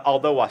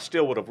 Although I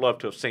still would have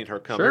loved to have seen her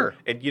come here.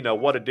 And,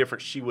 what a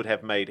difference she would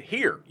have made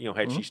here,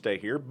 had she stayed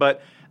here.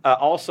 But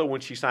also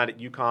when she signed at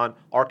UConn,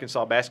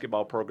 Arkansas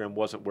basketball program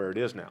wasn't where it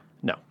is now.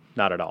 No,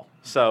 not at all.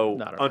 So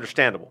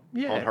understandable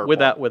on her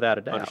without part.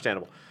 a doubt.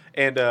 Understandable.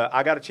 And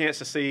I got a chance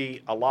to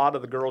see a lot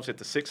of the girls at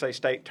the 6A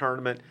state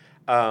tournament.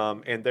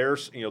 And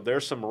there's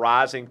some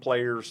rising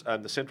players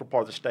in the central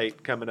part of the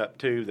state coming up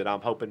too that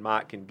I'm hoping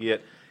Mike can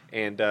get.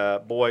 And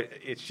boy,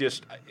 it's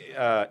just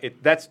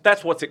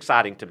that's what's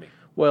exciting to me.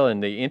 Well,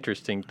 and the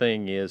interesting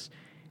thing is,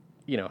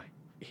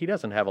 he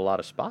doesn't have a lot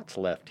of spots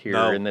left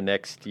here in the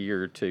next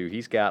year or two.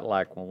 He's got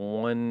like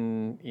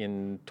 1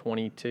 in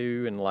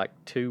 22 and like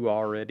 2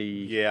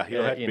 already. Yeah,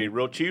 he'll have to be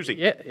real choosy.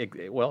 Yeah,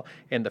 well,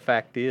 and the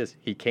fact is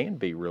he can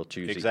be real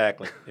choosy.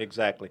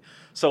 Exactly.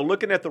 So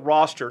looking at the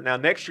roster, now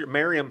next year,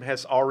 Miriam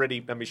has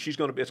already, it's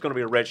going to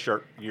be a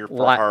redshirt year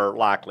for her,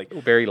 likely.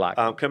 Very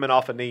likely. Coming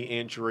off a knee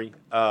injury,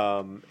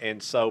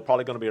 and so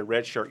probably going to be a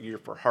redshirt year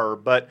for her.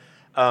 But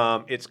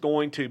it's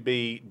going to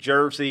be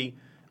Jersey.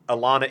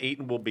 Alana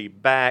Eaton will be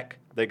back.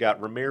 They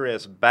got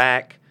Ramirez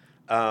back.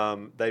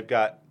 They've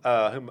got who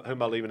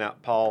am I leaving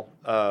out? Paul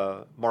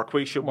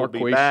Marquisha will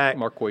be back.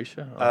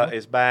 Marquisha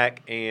is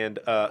back, and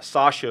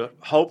Sasha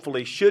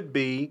hopefully should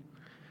be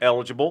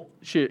eligible.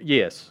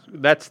 Yes,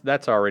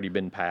 that's already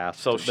been passed.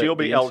 So she'll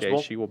be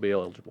eligible. She will be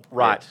eligible.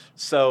 Right. Yes.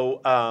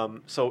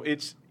 So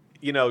it's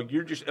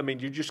you're just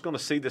going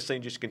to see this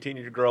thing just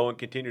continue to grow and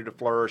continue to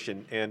flourish,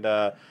 and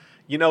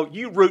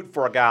you root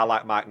for a guy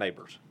like Mike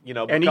Neighbors.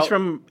 And he's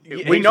from.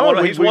 He's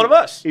one of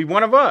us. He's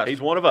one of us.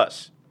 He's one of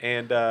us.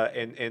 And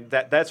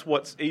that's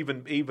what's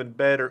even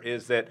better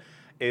is that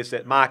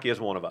Mike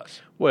is one of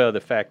us. Well, the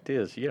fact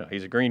is,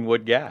 he's a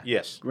Greenwood guy.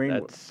 Yes,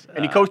 Greenwood.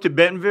 And he coached at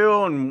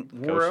Bentonville and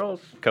where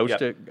else?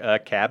 Coached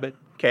at Cabot.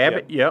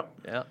 Yep.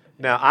 Yeah.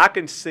 Now I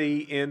can see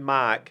in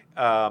Mike.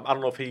 I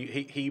don't know if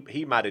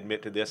he might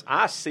admit to this.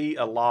 I see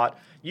a lot.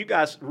 You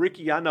guys,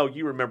 Ricky, I know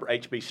you remember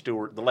H.B.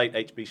 Stewart, the late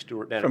H.B.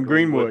 Stewart down from at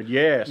Greenwood.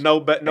 Yes.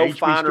 No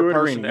finer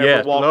person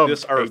ever walked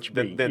this earth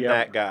HB. than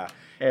that guy.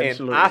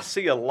 Absolutely. And I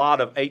see a lot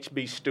of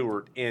H.B.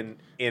 Stewart in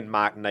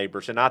Mike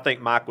Neighbors, and I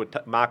think Mike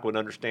would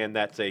understand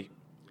that's a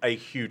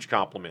huge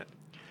compliment.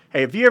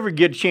 Hey, if you ever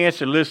get a chance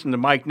to listen to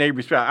Mike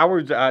Neighbors,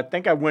 I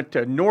think I went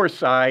to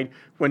Northside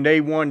when they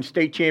won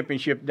state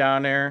championship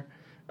down there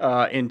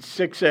in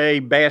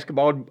 6A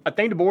basketball. I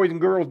think the boys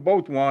and girls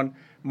both won.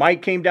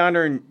 Mike came down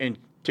there and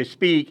to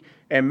speak,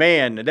 and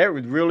man, that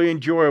was really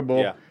enjoyable.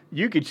 Yeah.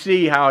 You could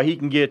see how he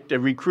can get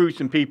recruit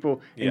some people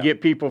and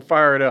get people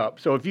fired up.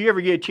 So if you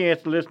ever get a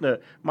chance to listen to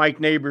Mike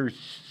Neighbors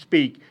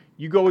speak,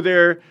 you go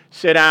there,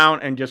 sit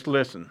down, and just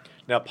listen.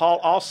 Now, Paul,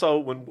 also,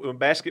 when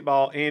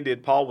basketball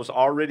ended, Paul was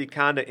already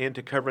kind of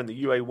into covering the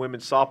UA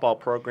women's softball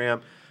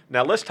program.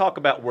 Now let's talk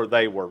about where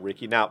they were,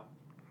 Ricky. Now,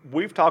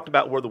 we've talked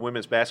about where the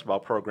women's basketball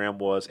program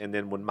was, and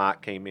then when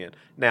Mike came in.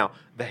 Now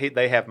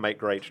they have made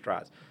great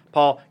strides.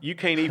 Paul, you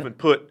can't even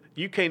put.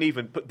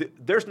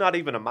 There's not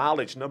even a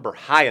mileage number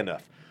high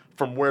enough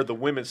from where the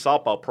women's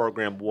softball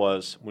program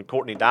was when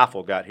Courtney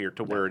Deifel got here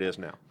to where it is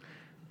now.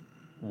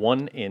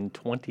 1 in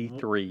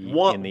 23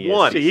 in the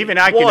one. SEC. See, even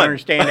I can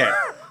understand that.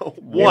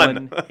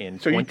 1 in 23.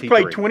 So you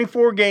played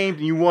 24 games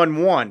and you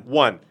won 1.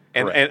 1.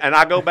 And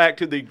I go back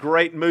to the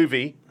great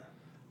movie,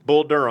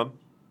 Bull Durham.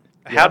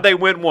 How'd they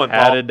win 1, Paul?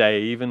 How did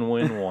they even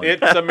win 1?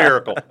 It's a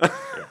miracle.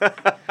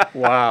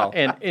 Wow.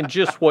 And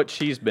just what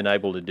she's been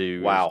able to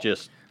do is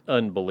just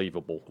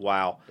unbelievable.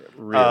 Wow.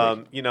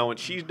 Really. And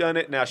she's done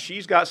it. Now,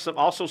 she's got some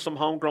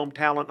homegrown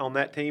talent on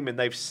that team, and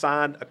they've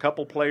signed a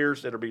couple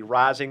players that will be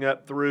rising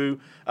up through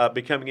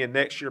becoming in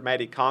next year.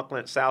 Maddie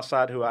Conklin at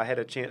Southside, who I had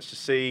a chance to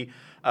see.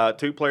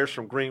 2 players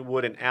from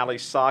Greenwood, and Ali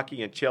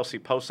Saki and Chelsea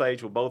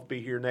Posage will both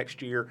be here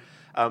next year.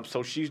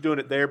 So she's doing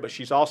it there, but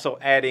she's also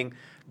adding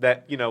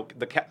that,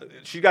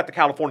 she's got the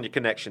California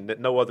connection that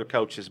no other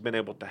coach has been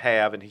able to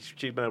have, and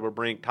she's been able to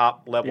bring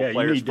top-level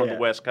players from the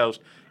West Coast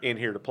in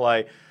here to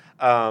play.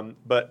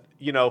 But,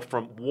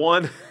 from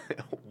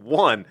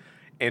 1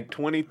 and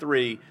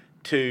 23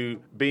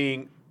 to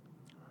being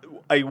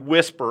a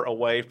whisper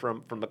away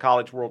from the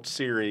College World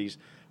Series,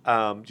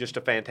 just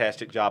a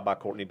fantastic job by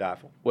Courtney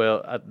Deifel.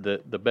 Well,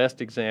 the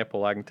best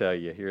example I can tell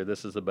you here,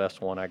 this is the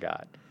best one I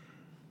got.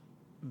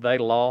 They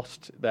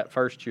lost, that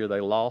first year, they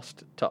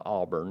lost to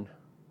Auburn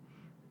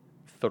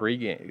 3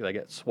 games. They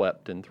got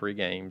swept in 3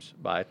 games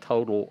by a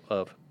total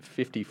of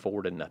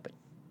 54-0.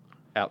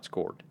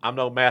 Outscored. I'm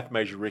no math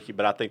major, Ricky,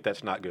 but I think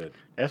that's not good.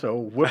 That's a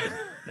whooping.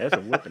 That's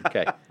a whooping.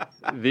 Okay.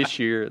 This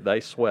year,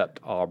 they swept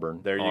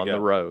Auburn on the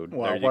road.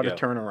 Wow, what a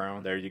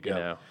turnaround. There you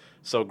go.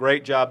 So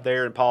great job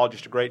there, and Paul,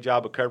 just a great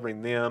job of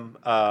covering them,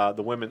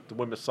 the women's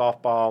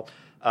softball.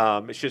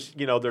 It's just,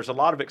 there's a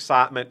lot of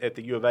excitement at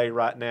the U of A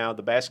right now.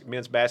 The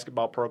men's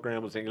basketball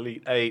program was an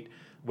Elite 8.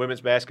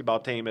 Women's basketball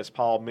team, as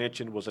Paul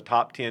mentioned, was a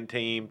top 10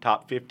 team,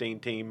 top 15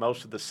 team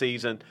most of the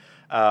season.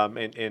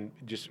 And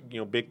just,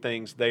 big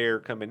things there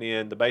coming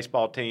in. The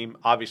baseball team,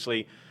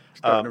 obviously,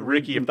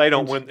 Ricky, if they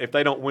don't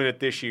win it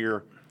this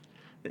year,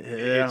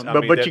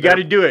 but you got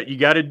to do it. You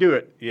got to do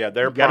it. Yeah,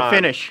 they're got to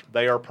finish.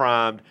 They are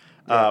primed,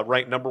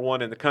 ranked number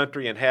 1 in the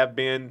country, and have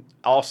been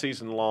all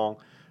season long.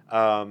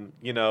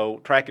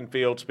 Track and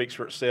field speaks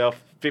for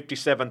itself.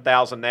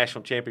 57,000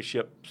 national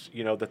championships,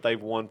 that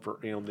they've won for,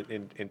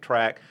 in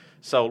track.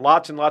 So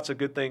lots and lots of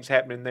good things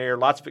happening there.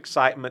 Lots of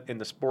excitement in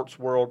the sports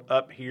world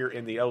up here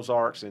in the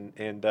Ozarks,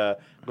 and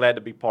glad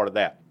to be part of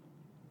that.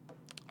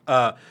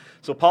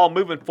 So, Paul,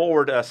 moving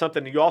forward,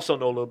 something you also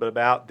know a little bit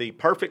about, the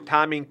Perfect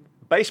Timing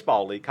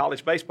Baseball League,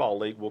 College Baseball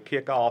League, will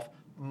kick off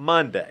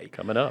Monday.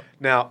 Coming up.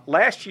 Now,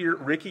 last year,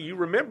 Ricky, you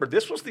remember,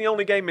 this was the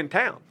only game in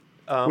town.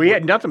 We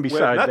had nothing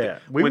besides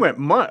that. We went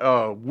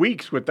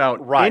weeks without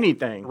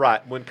anything.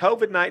 Right. When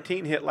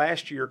COVID-19 hit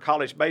last year,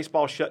 college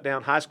baseball shut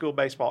down, high school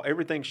baseball,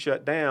 everything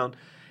shut down.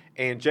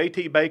 And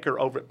J.T. Baker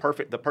over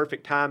at the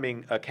Perfect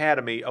Timing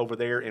Academy over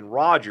there in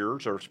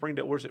Rogers, or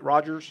Springdale, where's it,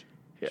 Rogers?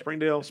 Yeah.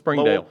 Springdale.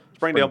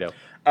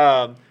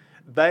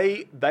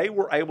 They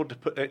were able to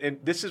put, and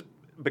this is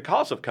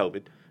because of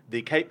COVID,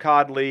 the Cape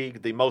Cod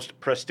League, the most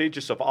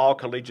prestigious of all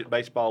collegiate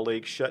baseball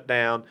leagues, shut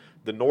down.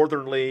 The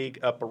Northern League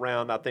up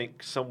around, I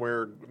think,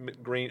 somewhere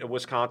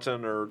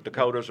Wisconsin or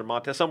Dakotas or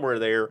Montana, somewhere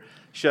there,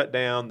 shut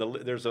down.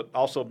 There's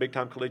also a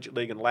big-time collegiate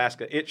league in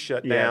Alaska. It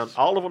shut down.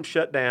 All of them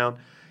shut down.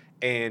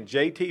 And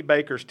J.T.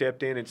 Baker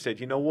stepped in and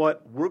said, you know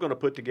what, we're going to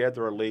put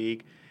together a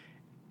league.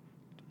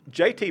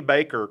 J.T.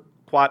 Baker,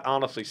 quite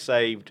honestly,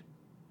 saved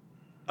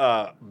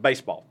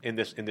baseball in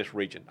this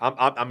region.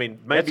 I mean,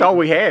 maybe that's all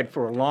we had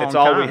for a long time. That's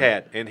all we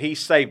had, and he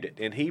saved it.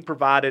 And he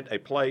provided a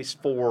place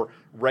for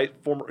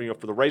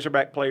the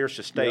Razorback players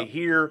to stay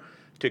here,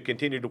 to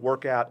continue to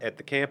work out at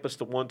the campus.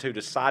 The ones who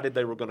decided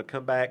they were going to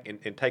come back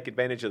and take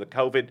advantage of the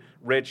COVID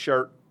red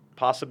shirt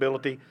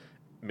possibility,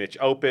 Mitch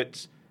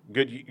Opitz,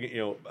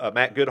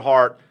 Matt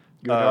Goodhart,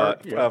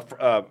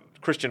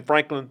 Christian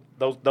Franklin,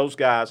 those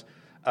guys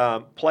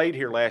played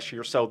here last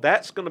year. So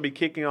that's going to be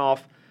kicking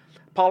off.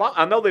 Paul,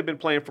 I know they've been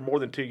playing for more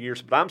than 2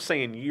 years, but I'm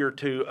saying year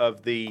 2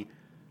 of the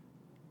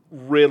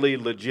really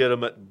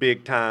legitimate,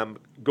 big-time,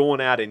 going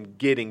out and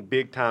getting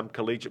big-time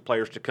collegiate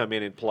players to come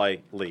in and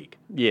play league.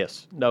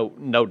 Yes, no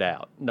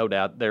doubt.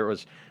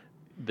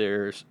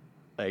 There's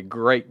a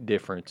great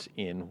difference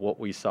in what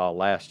we saw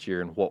last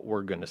year and what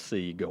we're going to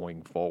see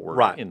going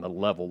forward in the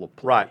level of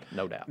play. Right.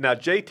 No doubt. Now,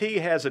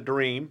 JT has a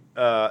dream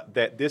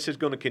that this is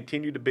going to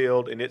continue to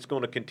build, and it's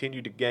going to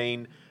continue to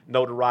gain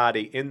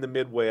notoriety in the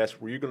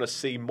Midwest, where you're going to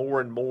see more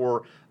and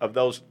more of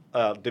those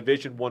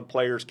Division I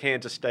players,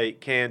 Kansas State,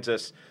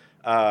 Kansas,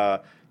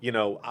 JUCO.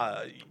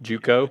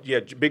 Yeah,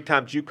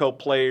 big-time JUCO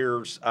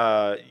players,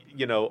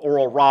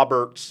 Oral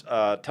Roberts,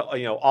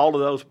 all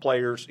of those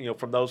players,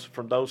 from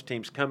those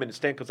teams come in and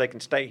stand because they can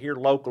stay here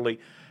locally.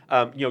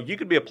 You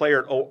could be a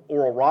player at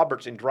Oral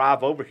Roberts and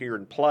drive over here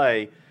and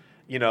play,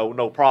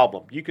 no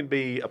problem. You can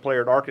be a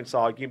player at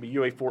Arkansas, you can be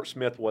UA Fort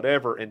Smith,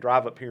 whatever, and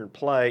drive up here and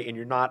play, and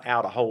you're not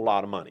out a whole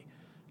lot of money.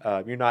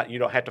 You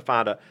don't have to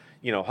find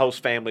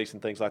host families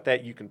and things like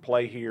that. You can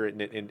play here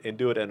and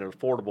do it at an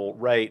affordable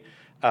rate.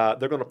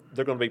 They're going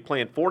to be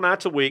playing 4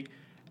 nights a week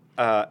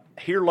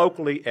here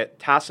locally at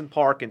Tyson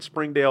Park in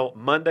Springdale,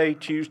 Monday,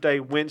 Tuesday,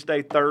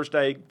 Wednesday,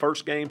 Thursday.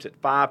 First games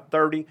at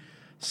 5:30.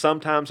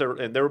 Sometimes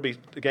there will be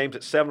games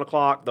at 7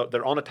 o'clock.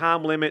 They're on a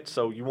time limit,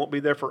 so you won't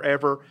be there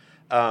forever.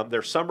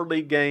 They're summer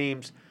league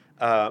games.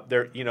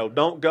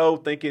 Don't go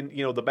thinking,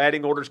 the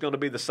batting order is going to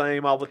be the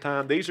same all the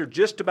time. These are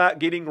just about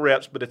getting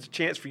reps, but it's a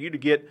chance for you to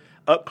get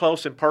up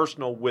close and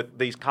personal with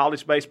these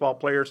college baseball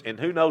players. And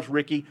who knows,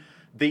 Ricky,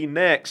 the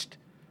next,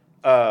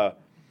 who's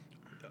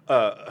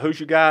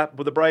your guy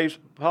with the Braves,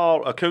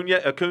 Paul?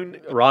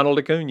 Ronald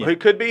Acuna. Who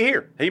could be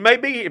here. He may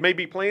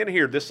be playing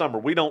here this summer.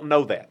 We don't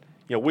know that.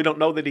 We don't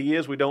know that he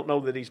is. We don't know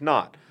that he's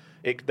not.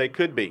 They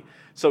could be.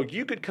 So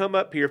you could come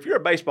up here. If you're a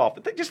baseball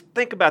fan, just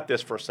think about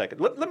this for a second.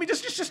 Let me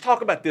just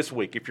talk about this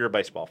week if you're a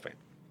baseball fan.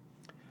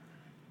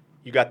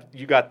 You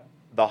got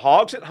the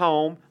Hogs at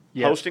home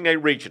hosting a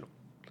regional.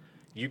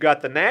 You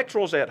got the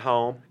Naturals at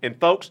home. And,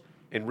 folks,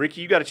 and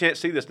Ricky, you got a chance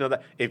to see this. Know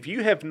that if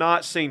you have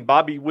not seen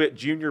Bobby Witt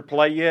Jr.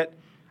 play yet,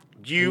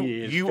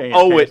 you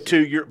owe it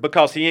to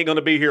because he ain't going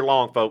to be here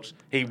long, folks.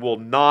 He will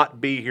not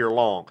be here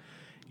long.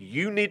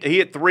 He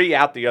hit 3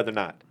 out the other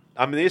night.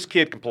 I mean, this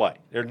kid can play.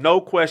 There's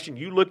no question.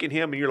 You look at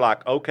him and you're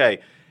like, okay,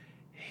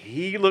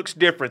 he looks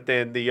different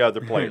than the other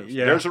players.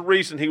 Yeah. There's a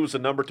reason he was the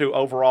number 2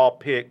 overall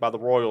pick by the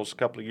Royals a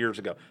couple of years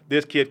ago.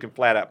 This kid can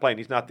flat out play, and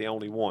he's not the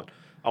only one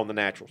on the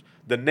Naturals.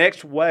 The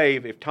next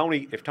wave, if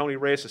Tony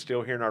Reyes is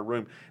still here in our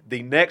room,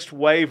 the next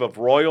wave of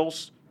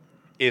Royals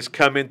is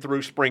coming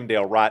through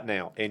Springdale right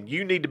now, and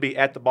you need to be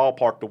at the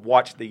ballpark to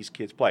watch these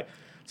kids play.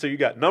 So you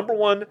got number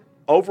 1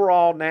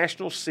 overall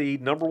national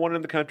seed, number 1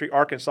 in the country,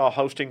 Arkansas,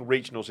 hosting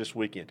regionals this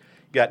weekend.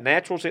 You got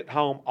Naturals at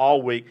home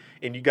all week,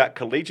 and you got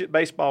Collegiate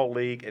Baseball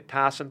League at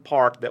Tyson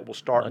Park that will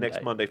start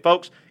next Monday.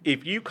 Folks,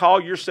 if you call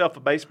yourself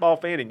a baseball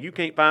fan and you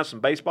can't find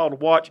some baseball to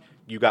watch,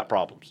 you got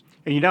problems.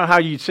 And you know how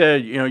you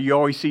said, you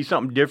always see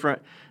something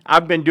different?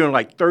 I've been doing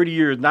like 30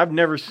 years, and I've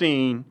never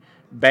seen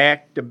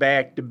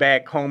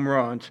back-to-back-to-back home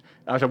runs.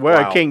 I said,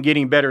 well, it can't get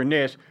any better than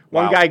this.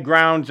 One guy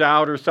grounds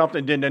out or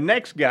something, then the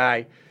next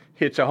guy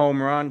hits a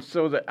home run.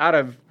 So that out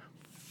of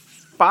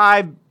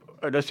 5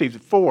 out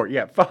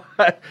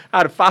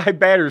of 5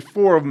 batters,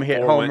 4 of them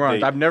hit home runs.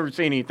 Deep. I've never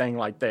seen anything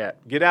like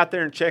that. Get out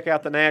there and check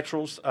out the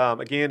Naturals.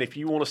 Again, if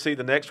you want to see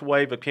the next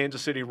wave of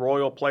Kansas City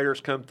Royal players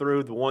come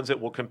through, the ones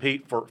that will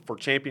compete for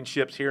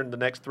championships here in the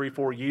next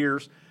 3-4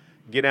 years,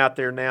 get out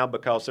there now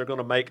because they're going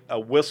to make a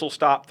whistle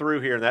stop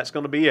through here, and that's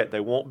going to be it. They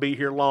won't be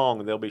here long,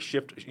 and they'll be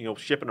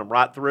shipping them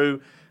right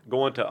through,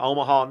 going to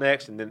Omaha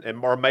next,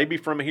 or maybe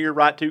from here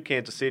right to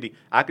Kansas City.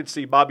 I could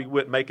see Bobby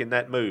Witt making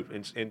that move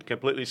and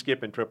completely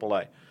skipping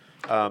AAA.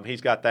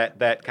 He's got that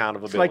kind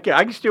of ability. It's like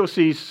I can still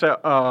see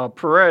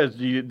Perez,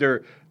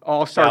 their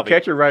all-star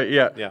catcher, right?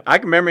 Yeah. I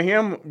can remember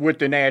him with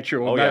the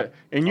Natural.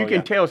 And you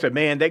can tell,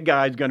 man, that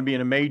guy's going to be in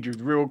the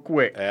majors real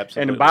quick.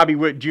 Absolutely. And Bobby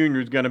Witt Jr.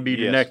 is going to be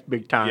the next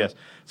big time. Yes.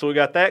 So we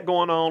got that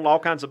going on, all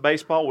kinds of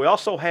baseball. We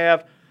also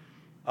have,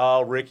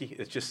 Ricky,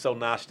 it's just so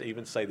nice to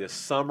even say this,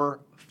 summer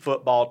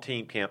football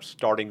team camp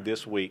starting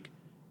this week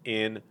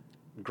in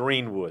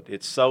Greenwood.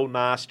 It's so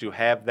nice to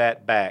have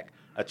that back.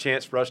 A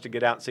chance for us to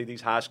get out and see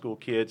these high school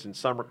kids in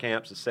summer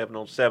camps at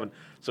 7-on-7.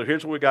 So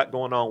here's what we got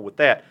going on with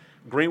that.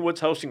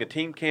 Greenwood's hosting a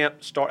team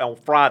camp start on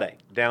Friday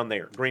down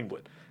there,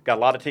 Greenwood. Got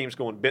a lot of teams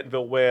going,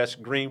 Bentonville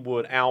West,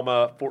 Greenwood,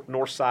 Alma,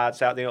 Northside,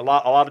 South. A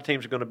lot of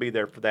teams are going to be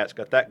there for that. It's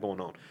got that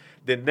going on.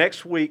 Then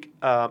next week,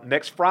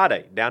 next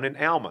Friday, down in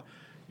Alma,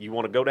 you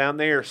want to go down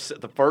there.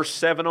 The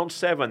first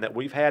 7-on-7 that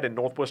we've had in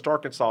Northwest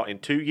Arkansas in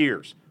 2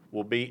 years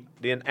will be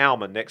in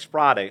Alma next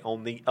Friday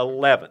on the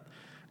 11th.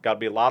 Got to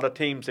be a lot of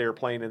teams there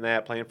playing in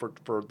that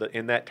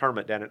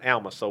tournament down in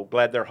Alma. So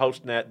glad they're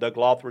hosting that. Doug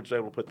Lothridge was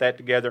able to put that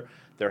together.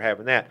 They're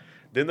having that.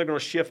 Then they're going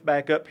to shift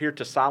back up here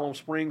to Siloam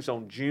Springs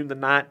on June the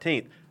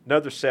 19th.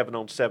 Another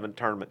 7-on-7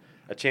 tournament.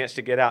 A chance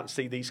to get out and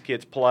see these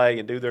kids play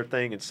and do their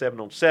thing in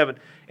 7-on-7.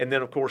 And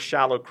then, of course,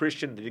 Shiloh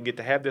Christian. They didn't get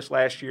to have this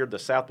last year, the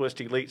Southwest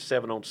Elite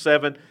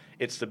 7-on-7.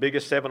 It's the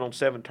biggest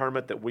 7-on-7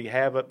 tournament that we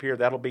have up here.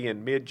 That'll be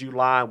in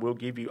mid-July, and we'll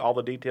give you all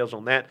the details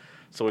on that.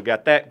 So we've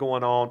got that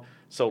going on.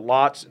 So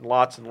lots and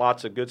lots and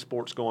lots of good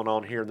sports going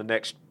on here in the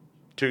next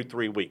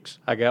 2-3 weeks.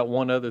 I got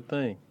one other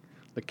thing.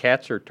 The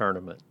Catcher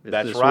tournament is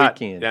this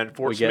weekend. Down in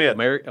Fort Smith.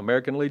 Smith.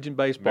 American Legion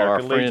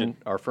Baseball.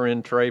 Our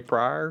friend Trey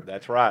Pryor.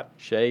 That's right.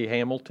 Shay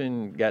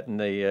Hamilton getting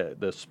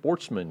the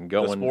sportsman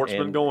going. The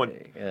sportsman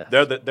going. Yeah.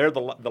 They're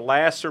the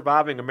last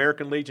surviving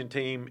American Legion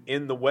team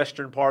in the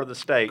western part of the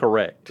state.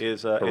 Correct.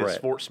 Is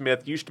Fort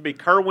Smith. Used to be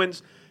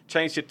Kerwin's.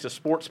 Changed it to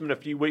Sportsman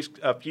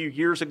a few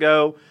years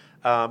ago.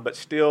 But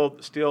still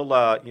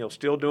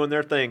doing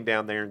their thing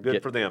down there, and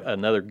good for them.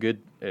 Another good,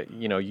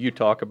 you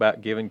talk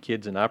about giving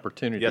kids an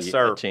opportunity, yes,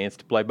 sir. A chance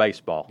to play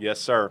baseball. Yes,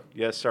 sir.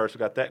 Yes, sir. So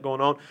got that going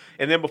on.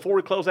 And then before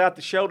we close out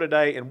the show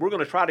today, and we're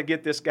going to try to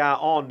get this guy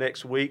on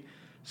next week,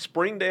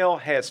 Springdale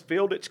has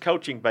filled its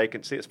coaching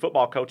vacancy, its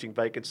football coaching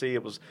vacancy.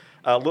 It was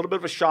a little bit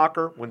of a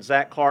shocker when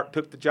Zach Clark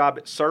took the job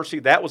at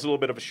Searcy. That was a little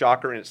bit of a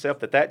shocker in itself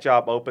that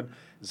job opened.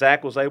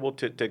 Zach was able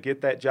to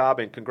get that job,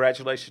 and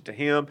congratulations to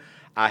him.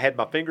 I had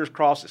my fingers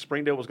crossed that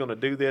Springdale was going to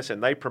do this,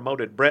 and they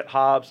promoted Brett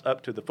Hobbs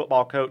up to the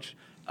football coach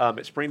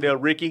at Springdale.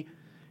 Ricky,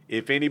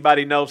 if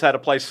anybody knows how to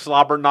play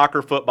slobber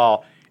knocker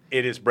football,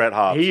 it is Brett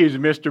Hobbs. He is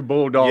Mr.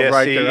 Bulldog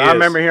right there. Is. I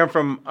remember him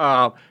from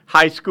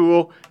high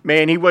school.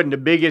 Man, he wasn't the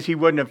biggest, he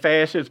wasn't the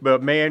fastest,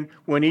 but, man,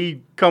 when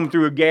he come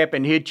through a gap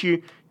and hit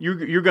you,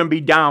 you're going to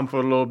be down for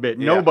a little bit.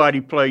 Yeah. Nobody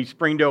plays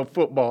Springdale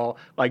football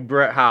like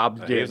Brett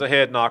Hobbs did. He's a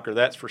head knocker,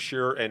 that's for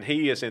sure, and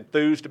he is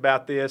enthused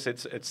about this.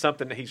 It's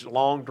something that he's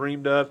long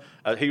dreamed of.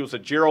 He was a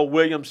Gerald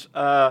Williams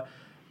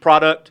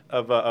product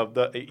of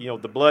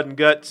the blood and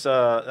guts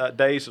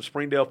days of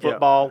Springdale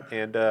football,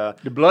 and the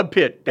blood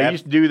pit. They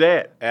used to do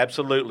that.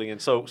 Absolutely, and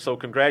so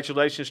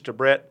congratulations to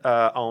Brett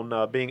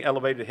on being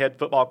elevated head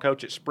football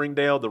coach at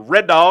Springdale. The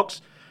Red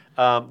Dogs,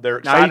 they're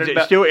excited.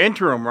 Now he's still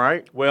interim,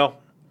 right? Well,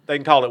 they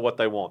can call it what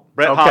they want.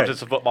 Brett Hobbs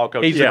is a football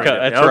coach. He's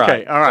that's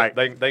right. All right.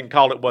 They can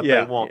call it what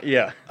they want.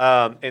 Yeah.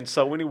 And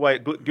so anyway,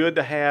 good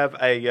to have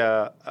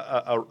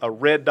a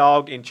Red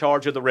Dog in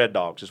charge of the Red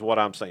Dogs is what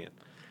I'm saying.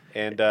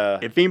 And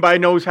if anybody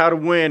knows how to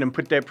win and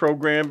put that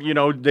program,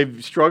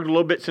 they've struggled a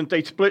little bit since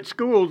they split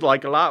schools,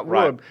 like a lot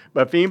would.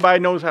 But if anybody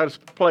knows how to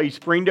play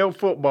Springdale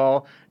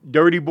football,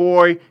 dirty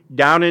boy,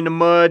 down in the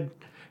mud,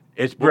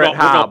 it's Brett Hobbs.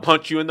 We're going to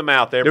punch you in the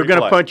mouth every play. They're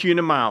going to punch you in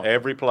the mouth.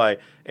 Every play.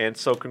 And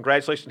so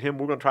congratulations to him.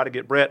 We're going to try to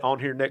get Brett on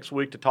here next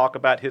week to talk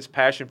about his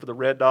passion for the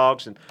Red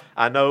Dogs. And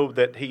I know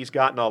that he's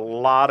gotten a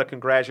lot of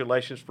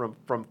congratulations from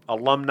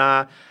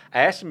alumni.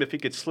 I asked him if he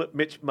could slip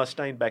Mitch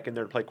Mustaine back in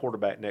there to play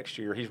quarterback next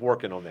year. He's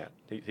working on that.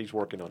 He's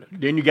working on it.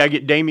 Then you got to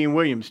get Damian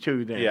Williams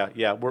too. Then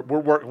yeah. We're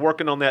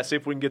working on that. See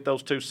if we can get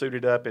those two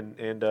suited up and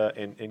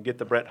get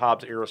the Brett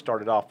Hobbs era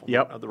started off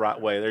the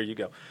right way. There you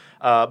go.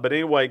 But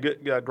anyway,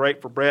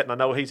 great for Brett, and I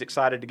know he's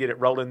excited to get it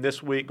rolling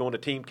this week, going to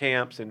team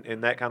camps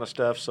and that kind of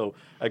stuff. So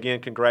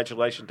again,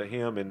 congratulations to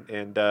him,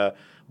 and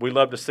we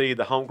love to see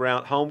the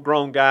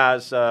homegrown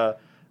guys,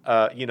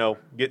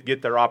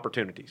 get their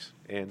opportunities,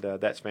 and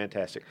that's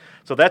fantastic.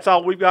 So that's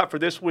all we've got for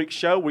this week's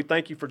show. We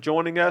thank you for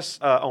joining us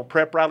on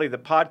Prep Rally, the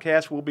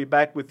podcast. We'll be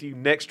back with you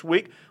next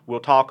week. We'll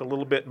talk a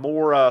little bit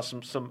more,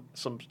 some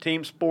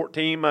team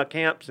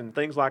camps and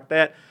things like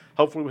that.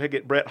 Hopefully we'll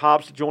get Brett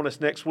Hobbs to join us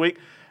next week.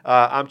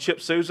 I'm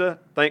Chip Souza.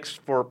 Thanks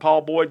for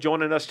Paul Boyd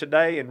joining us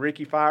today, and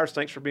Ricky Fires,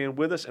 thanks for being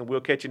with us, and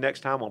we'll catch you next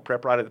time on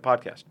Prep Rally, the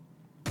podcast.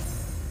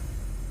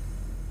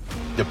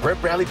 The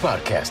Prep Rally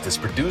Podcast is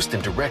produced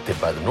and directed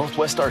by the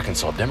Northwest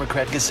Arkansas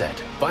Democrat Gazette.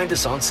 Find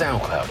us on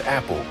SoundCloud,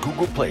 Apple,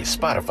 Google Play,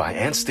 Spotify,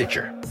 and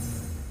Stitcher.